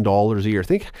 million a year.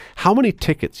 Think how many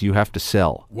tickets you have to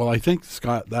sell. Well, I think,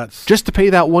 Scott, that's just to pay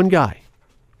that one guy.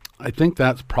 I think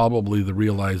that's probably the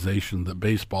realization that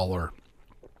baseball or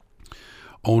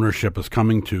ownership is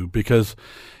coming to, because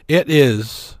it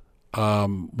is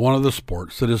one of the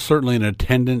sports that is certainly an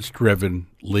attendance-driven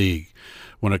league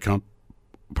when it comes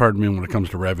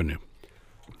to revenue.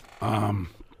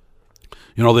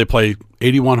 They play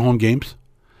 81 home games,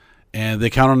 and they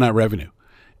count on that revenue,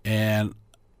 and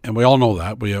we all know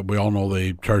that. We all know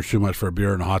they charge too much for a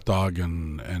beer and a hot dog,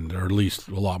 and or at least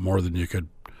a lot more than you'd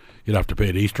have to pay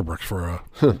at Easterbrook's for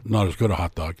a not as good a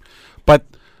hot dog. But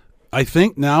I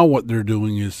think now what they're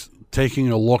doing is taking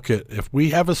a look at, if we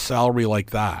have a salary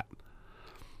like that,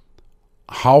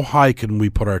 how high can we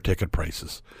put our ticket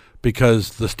prices?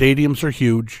 Because the stadiums are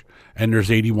huge, and there's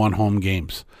 81 home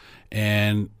games.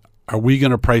 And are we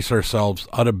going to price ourselves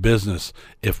out of business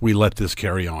if we let this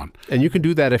carry on? And you can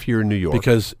do that if you're in New York.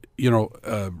 Because,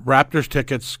 Raptors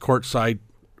tickets, courtside,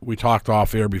 we talked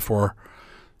off air before,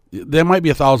 they might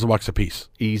be $1,000 a piece.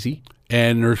 Easy.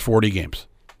 And there's 40 games.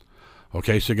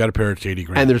 Okay, so you got to pair it's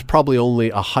 $80,000. And there's probably only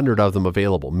 100 of them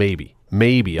available, maybe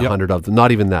 100 of them.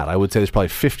 Not even that. I would say there's probably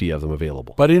 50 of them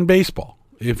available. But in baseball,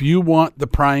 if you want the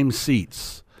prime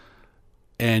seats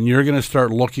and you're going to start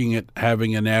looking at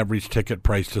having an average ticket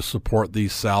price to support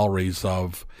these salaries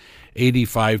of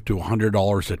 $85 to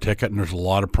 $100 a ticket, and there's a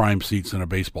lot of prime seats in a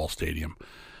baseball stadium.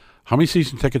 How many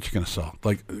season tickets are you going to sell?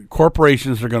 Like,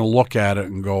 corporations are going to look at it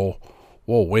and go,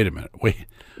 whoa, wait a minute, wait.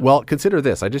 Well, consider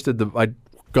this. I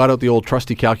got out the old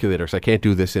trusty calculator because I can't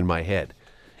do this in my head.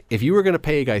 If you were going to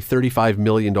pay a guy $35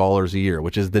 million a year,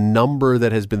 which is the number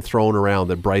that has been thrown around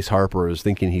that Bryce Harper is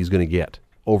thinking he's going to get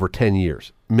over 10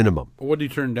 years, minimum. What did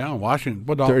he turn down?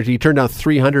 Washington? He turned down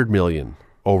 $300 million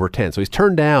over 10. So he's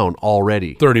turned down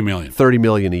already $30 million. $30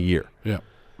 million a year. Yeah.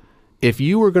 If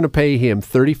you were going to pay him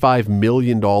 $35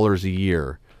 million a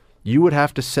year, you would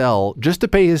have to sell, just to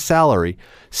pay his salary,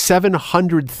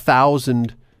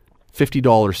 700,000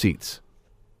 $50 seats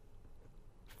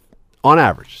on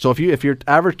average. So if your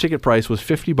average ticket price was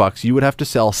 $50, you would have to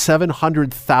sell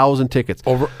 700,000 tickets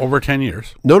over 10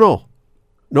 years. No,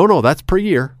 that's per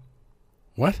year.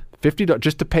 What? $50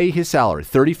 just to pay his salary,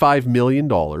 $35 million.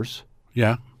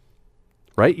 Yeah.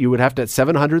 Right? You would have to have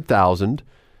 700,000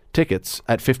 tickets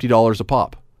at $50 a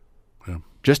pop. Yeah.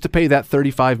 Just to pay that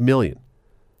 $35 million.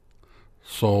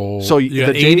 So the you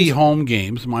got 80 home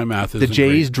games. My math is the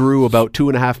Jays drew about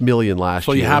 2.5 million last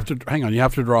year. So you have to You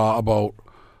have to draw about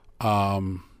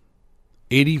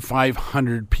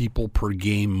 8,500 people per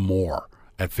game more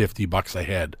at $50 a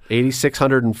head.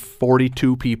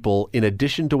 8,642 people in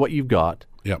addition to what you've got.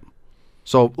 Yep.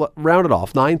 So round it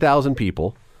off, 9,000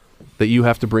 people that you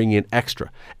have to bring in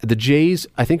extra. The Jays,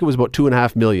 I think it was about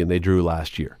 2.5 million they drew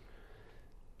last year,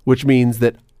 which means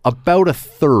that about a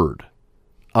third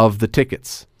of the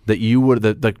tickets that you would,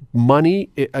 the money,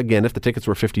 again, if the tickets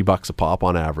were $50 a pop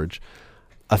on average,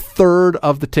 a third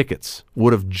of the tickets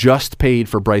would have just paid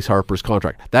for Bryce Harper's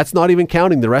contract. That's not even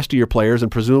counting the rest of your players, and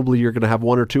presumably you're going to have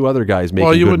one or two other guys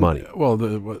making good money. Well,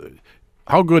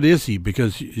 how good is he?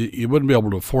 Because you wouldn't be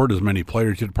able to afford as many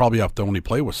players. You'd probably have to only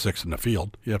play with 6 in the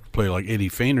field. You have to play like Eddie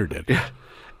Feiner did. Yeah.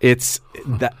 He'd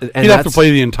have to play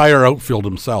the entire outfield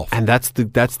himself. And that's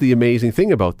the amazing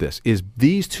thing about this is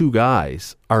these two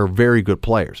guys are very good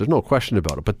players. There's no question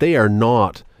about it. But they are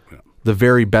not the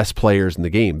very best players in the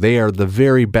game. They are the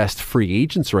very best free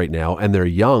agents right now, and they're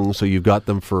young, so you've got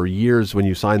them for years when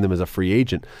you sign them as a free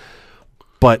agent.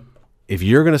 But if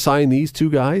you're going to sign these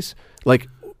two guys, like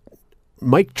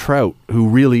Mike Trout, who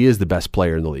really is the best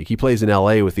player in the league. He plays in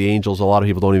L.A. with the Angels. A lot of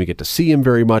people don't even get to see him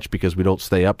very much because we don't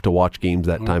stay up to watch games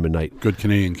that time of night. Good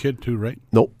Canadian kid too, right?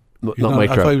 Nope, not Mike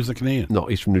Trout. I thought he was a Canadian. No,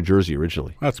 he's from New Jersey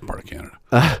originally. That's part of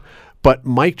Canada. But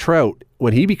Mike Trout,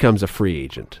 when he becomes a free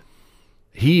agent,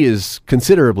 he is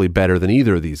considerably better than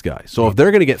either of these guys. So if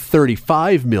they're going to get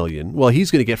 $35 million, well, he's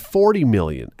going to get $40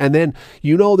 million. And then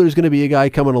there's going to be a guy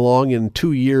coming along in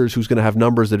 2 years who's going to have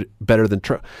numbers that are better than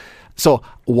Trout. So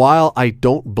while I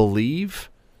don't believe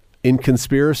in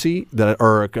conspiracy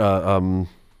or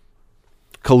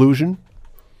collusion,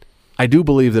 I do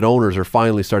believe that owners are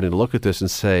finally starting to look at this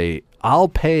and say, I'll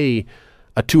pay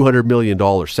a $200 million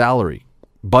salary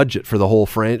budget for the whole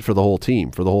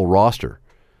team, for the whole roster.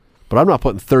 But I'm not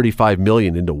putting $35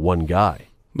 million into one guy.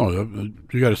 No,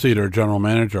 you got to say to our general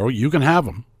manager, you can have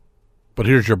him, but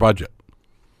here's your budget.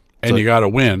 And you got to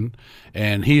win.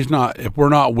 And if we're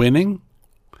not winning,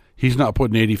 he's not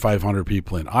putting 8,500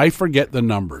 people in. I forget the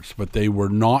numbers, but they were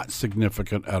not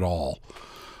significant at all.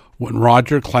 When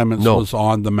Roger Clemens was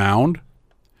on the mound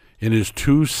in his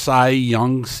 2 Cy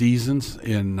Young seasons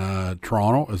in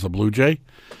Toronto as a Blue Jay,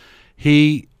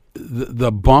 the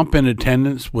bump in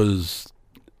attendance was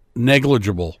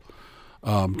negligible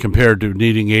compared to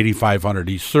needing 8,500.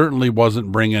 He certainly wasn't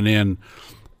bringing in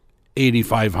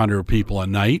 8,500 people a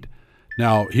night.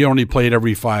 Now, he only played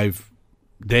every 5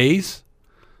 days,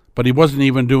 but he wasn't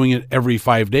even doing it every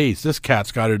 5 days. This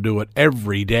cat's got to do it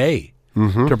every day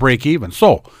to break even.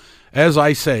 So, as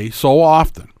I say so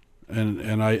often,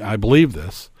 and I believe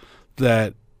this,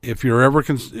 that if you're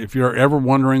ever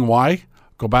wondering why,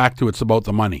 go back to it's about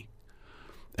the money.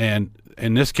 And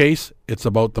in this case, it's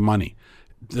about the money.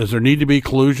 Does there need to be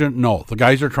collusion? No. The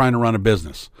guys are trying to run a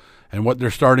business. And what they're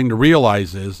starting to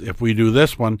realize is if we do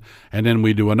this one and then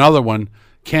we do another one,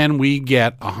 can we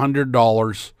get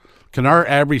 $100? Can our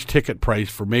average ticket price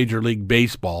for Major League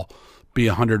Baseball be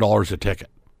 $100 a ticket?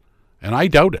 And I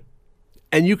doubt it.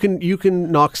 And you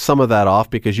can knock some of that off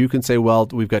because you can say, well,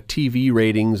 we've got TV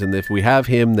ratings, and if we have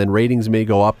him, then ratings may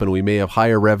go up, and we may have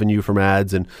higher revenue from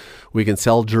ads, and we can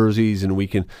sell jerseys, and we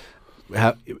can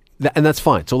have, and that's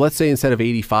fine. So let's say instead of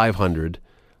 8,500,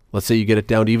 let's say you get it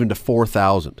down to even to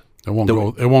 4,000. It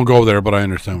won't go there, but I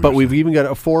understand. But we've even got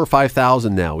a 4,000 or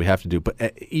 5,000 now we have to do.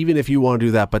 But even if you want to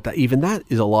do that, even that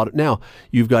is a lot. Now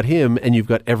you've got him, and you've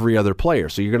got every other player.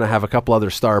 So you're going to have a couple other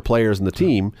star players in the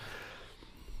team.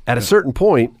 At a certain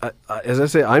point, as I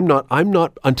say, I'm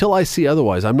not until I see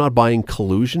otherwise. I'm not buying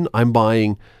collusion. I'm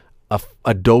buying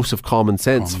a dose of common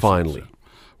sense. Finally,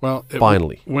 well,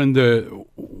 finally, when the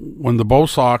Bo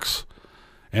Sox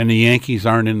and the Yankees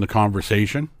aren't in the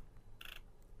conversation,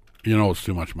 it's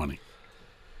too much money.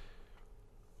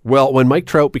 Well, when Mike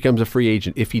Trout becomes a free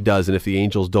agent, if he does, and if the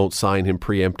Angels don't sign him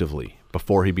preemptively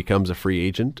before he becomes a free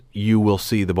agent, you will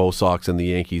see the Bo Sox and the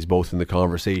Yankees both in the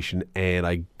conversation, and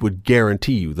I would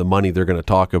guarantee you the money they're going to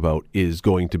talk about is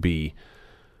going to be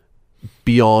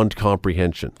beyond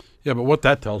comprehension. Yeah, but what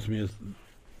that tells me is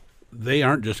they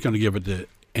aren't just going to give it to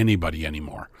anybody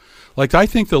anymore. Like, I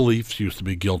think the Leafs used to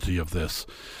be guilty of this.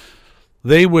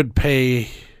 They would pay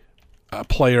a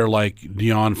player like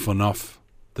Dion Phaneuf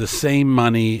the same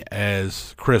money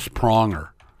as Chris Pronger,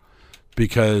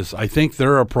 because I think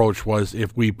their approach was,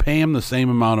 if we pay him the same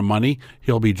amount of money,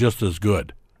 he'll be just as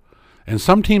good. And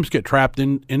some teams get trapped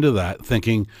into that,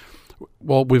 thinking,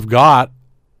 well, we've got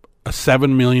a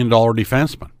 $7 million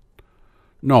defenseman.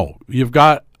 No, you've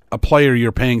got a player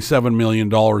you're paying $7 million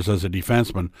as a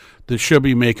defenseman that should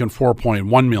be making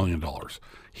 $4.1 million.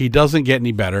 He doesn't get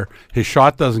any better, his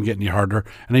shot doesn't get any harder,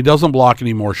 and he doesn't block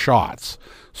any more shots.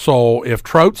 So if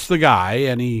Trout's the guy,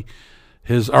 and he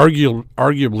has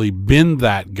arguably been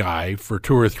that guy for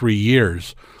 2 or 3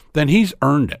 years, then he's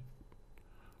earned it.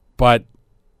 But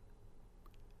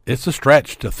it's a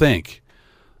stretch to think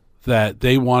that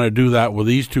they want to do that with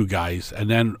these two guys, and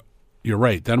then, you're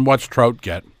right, then what's Trout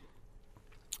get?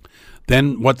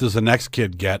 Then what does the next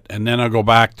kid get? And then I'll go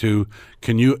back to,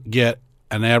 can you get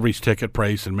an average ticket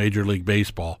price in Major League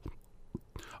Baseball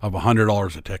of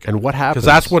 $100 a ticket? And what happens? Because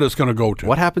that's what it's going to go to.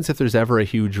 What happens if there's ever a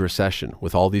huge recession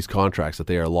with all these contracts that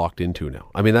they are locked into now?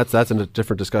 I mean, that's a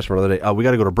different discussion for another day. We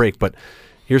got to go to break, but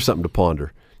here's something to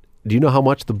ponder. Do you know how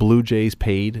much the Blue Jays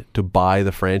paid to buy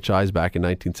the franchise back in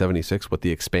 1976? What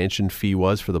the expansion fee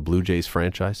was for the Blue Jays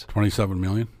franchise? $27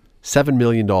 million? $7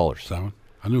 million. 7?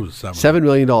 I knew it was 7. $7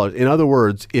 million. In other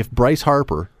words, if Bryce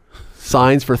Harper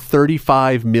signs for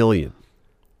 $35 million,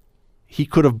 he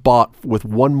could have bought, with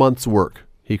 1 month's work,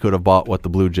 he could have bought what the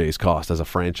Blue Jays cost as a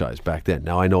franchise back then.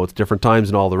 Now, I know it's different times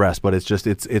and all the rest, but it's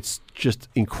just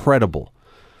incredible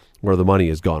where the money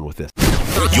has gone with this.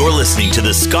 You're listening to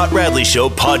the Scott Radley Show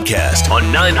podcast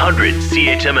on 900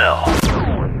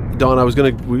 CHML.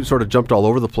 Don, we sort of jumped all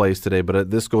over the place today,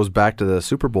 but this goes back to the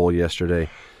Super Bowl yesterday.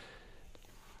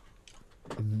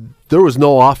 There was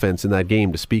no offense in that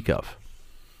game to speak of.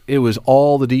 It was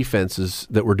all the defenses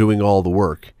that were doing all the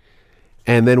work.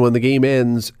 And then when the game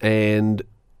ends and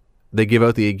they give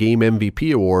out the game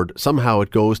MVP award, somehow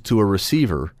it goes to a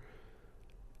receiver.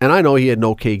 And I know he had an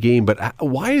okay game, but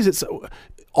why is it so?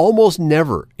 Almost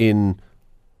never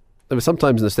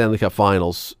sometimes in the Stanley Cup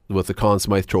Finals with the Conn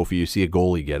Smythe Trophy, you see a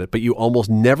goalie get it, but you almost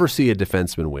never see a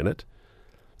defenseman win it.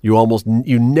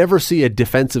 You never see a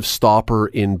defensive stopper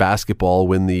in basketball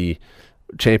win the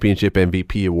championship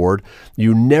MVP award.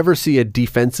 You never see a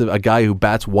guy who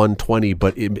bats 120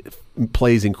 but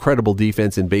plays incredible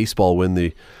defense in baseball win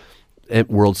the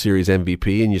World Series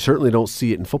MVP, and you certainly don't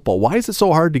see it in football. Why is it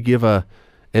so hard to give a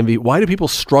MVP? Why do people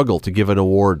struggle to give an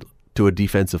award to a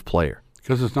defensive player?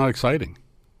 Because it's not exciting.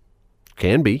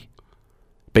 Can be.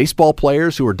 Baseball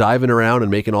players who are diving around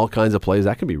and making all kinds of plays,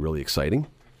 that can be really exciting.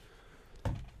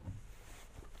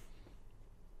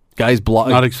 Guys block.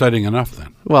 Not exciting enough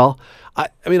then. Well, I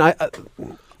mean, it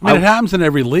happens in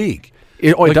every league.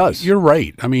 It does. You're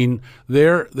right. I mean,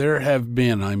 there have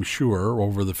been, I'm sure,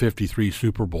 over the 53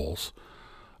 Super Bowls,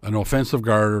 an offensive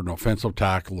guard or an offensive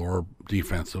tackle or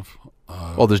defensive.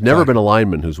 Well, there's never been a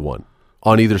lineman who's won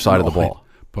on either side of the ball.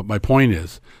 But my point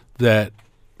is that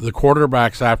the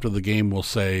quarterbacks after the game will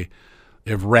say,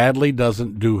 if Radley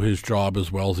doesn't do his job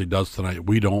as well as he does tonight,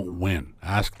 we don't win.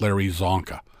 Ask Larry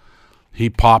Zonka. He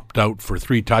popped out for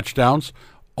 3 touchdowns.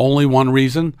 Only one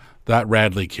reason, that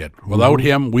Radley kid. Without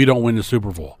him, we don't win the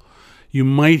Super Bowl. You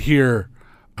might hear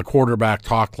a quarterback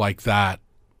talk like that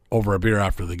over a beer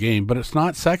after the game, but it's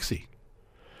not sexy.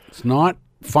 It's not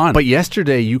fun. But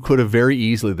yesterday, you could have very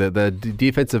easily, the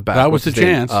defensive back. That was the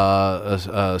chance.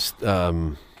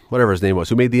 Whatever his name was,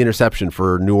 who made the interception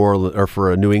for New Orleans or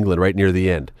for New England right near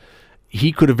the end.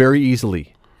 He could have very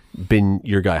easily been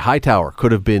your guy. Hightower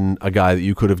could have been a guy that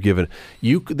you could have given.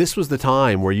 This was the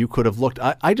time where you could have looked.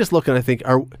 I just look and I think,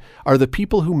 are the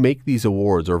people who make these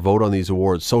awards or vote on these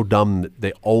awards so dumb that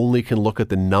they only can look at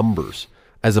the numbers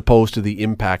as opposed to the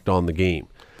impact on the game?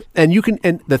 And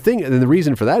the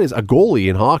reason for that is a goalie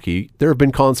in hockey. There have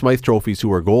been Conn Smythe trophies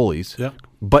who are goalies. Yeah.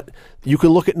 But you can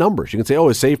look at numbers. You can say,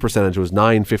 his save percentage was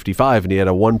 .955 and he had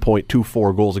a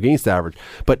 1.24 goals against average.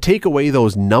 But take away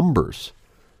those numbers,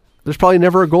 there's probably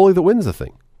never a goalie that wins the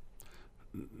thing.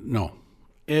 No.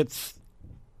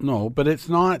 But it's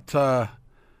not.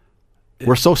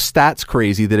 We're so stats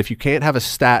crazy that if you can't have a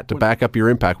stat to back up your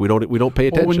impact, we don't pay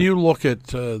attention. Well, when you look at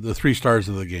the 3 stars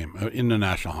of the game in the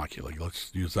National Hockey League, let's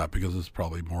use that because there's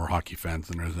probably more hockey fans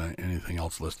than there's anything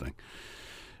else listening.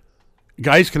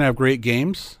 Guys can have great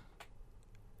games,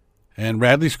 and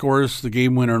Radley scores the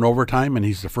game winner in overtime, and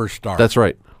he's the first star. That's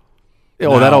right.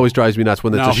 That always drives me nuts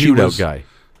when it's a shootout guy.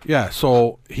 Yeah,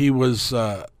 so he was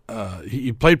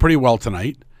he played pretty well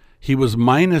tonight. He was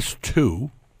 -2.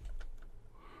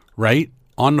 Right?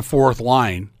 On the 4th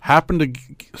line, happened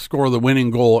to score the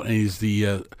winning goal, and he's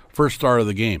the first star of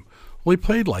the game. Well, he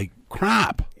played like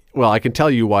crap. Well, I can tell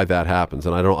you why that happens,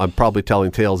 and I'm probably telling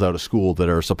tales out of school that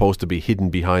are supposed to be hidden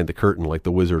behind the curtain like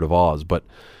the Wizard of Oz, but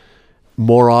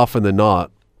more often than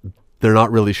not, they're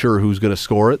not really sure who's going to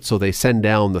score it, so they send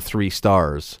down the 3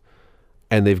 stars,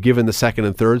 and they've given the 2nd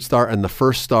and 3rd star, and the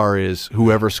first star is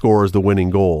whoever scores the winning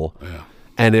goal. Yeah.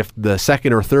 And if the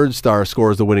 2nd or 3rd star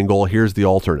scores the winning goal, here's the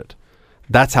alternate.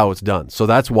 That's how it's done. So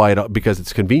that's why, because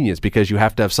it's convenience, because you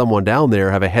have to have someone down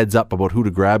there have a heads up about who to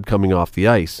grab coming off the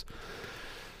ice.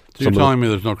 So you're telling me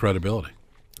there's no credibility?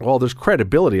 Well, there's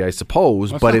credibility, I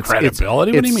suppose, but it's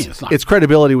credibility. What do you mean? It's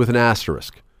credibility with an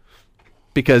asterisk.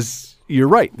 Because you're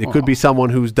right, it could be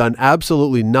someone who's done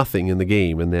absolutely nothing in the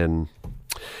game, and then.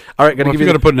 All right, if you're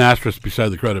going to put an asterisk beside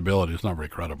the credibility, it's not very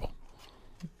credible.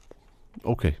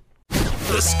 Okay.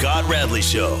 The Scott Radley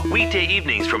Show. Weekday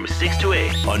evenings from 6 to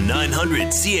 8 on 900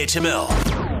 CHML.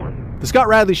 The Scott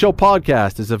Radley Show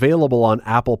podcast is available on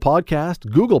Apple Podcast,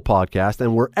 Google Podcast,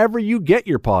 and wherever you get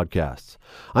your podcasts.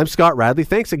 I'm Scott Radley.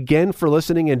 Thanks again for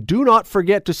listening, and do not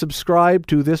forget to subscribe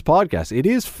to this podcast. It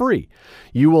is free.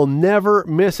 You will never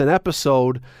miss an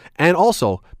episode, and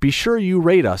also be sure you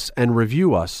rate us and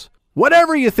review us.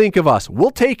 Whatever you think of us, we'll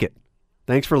take it.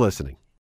 Thanks for listening.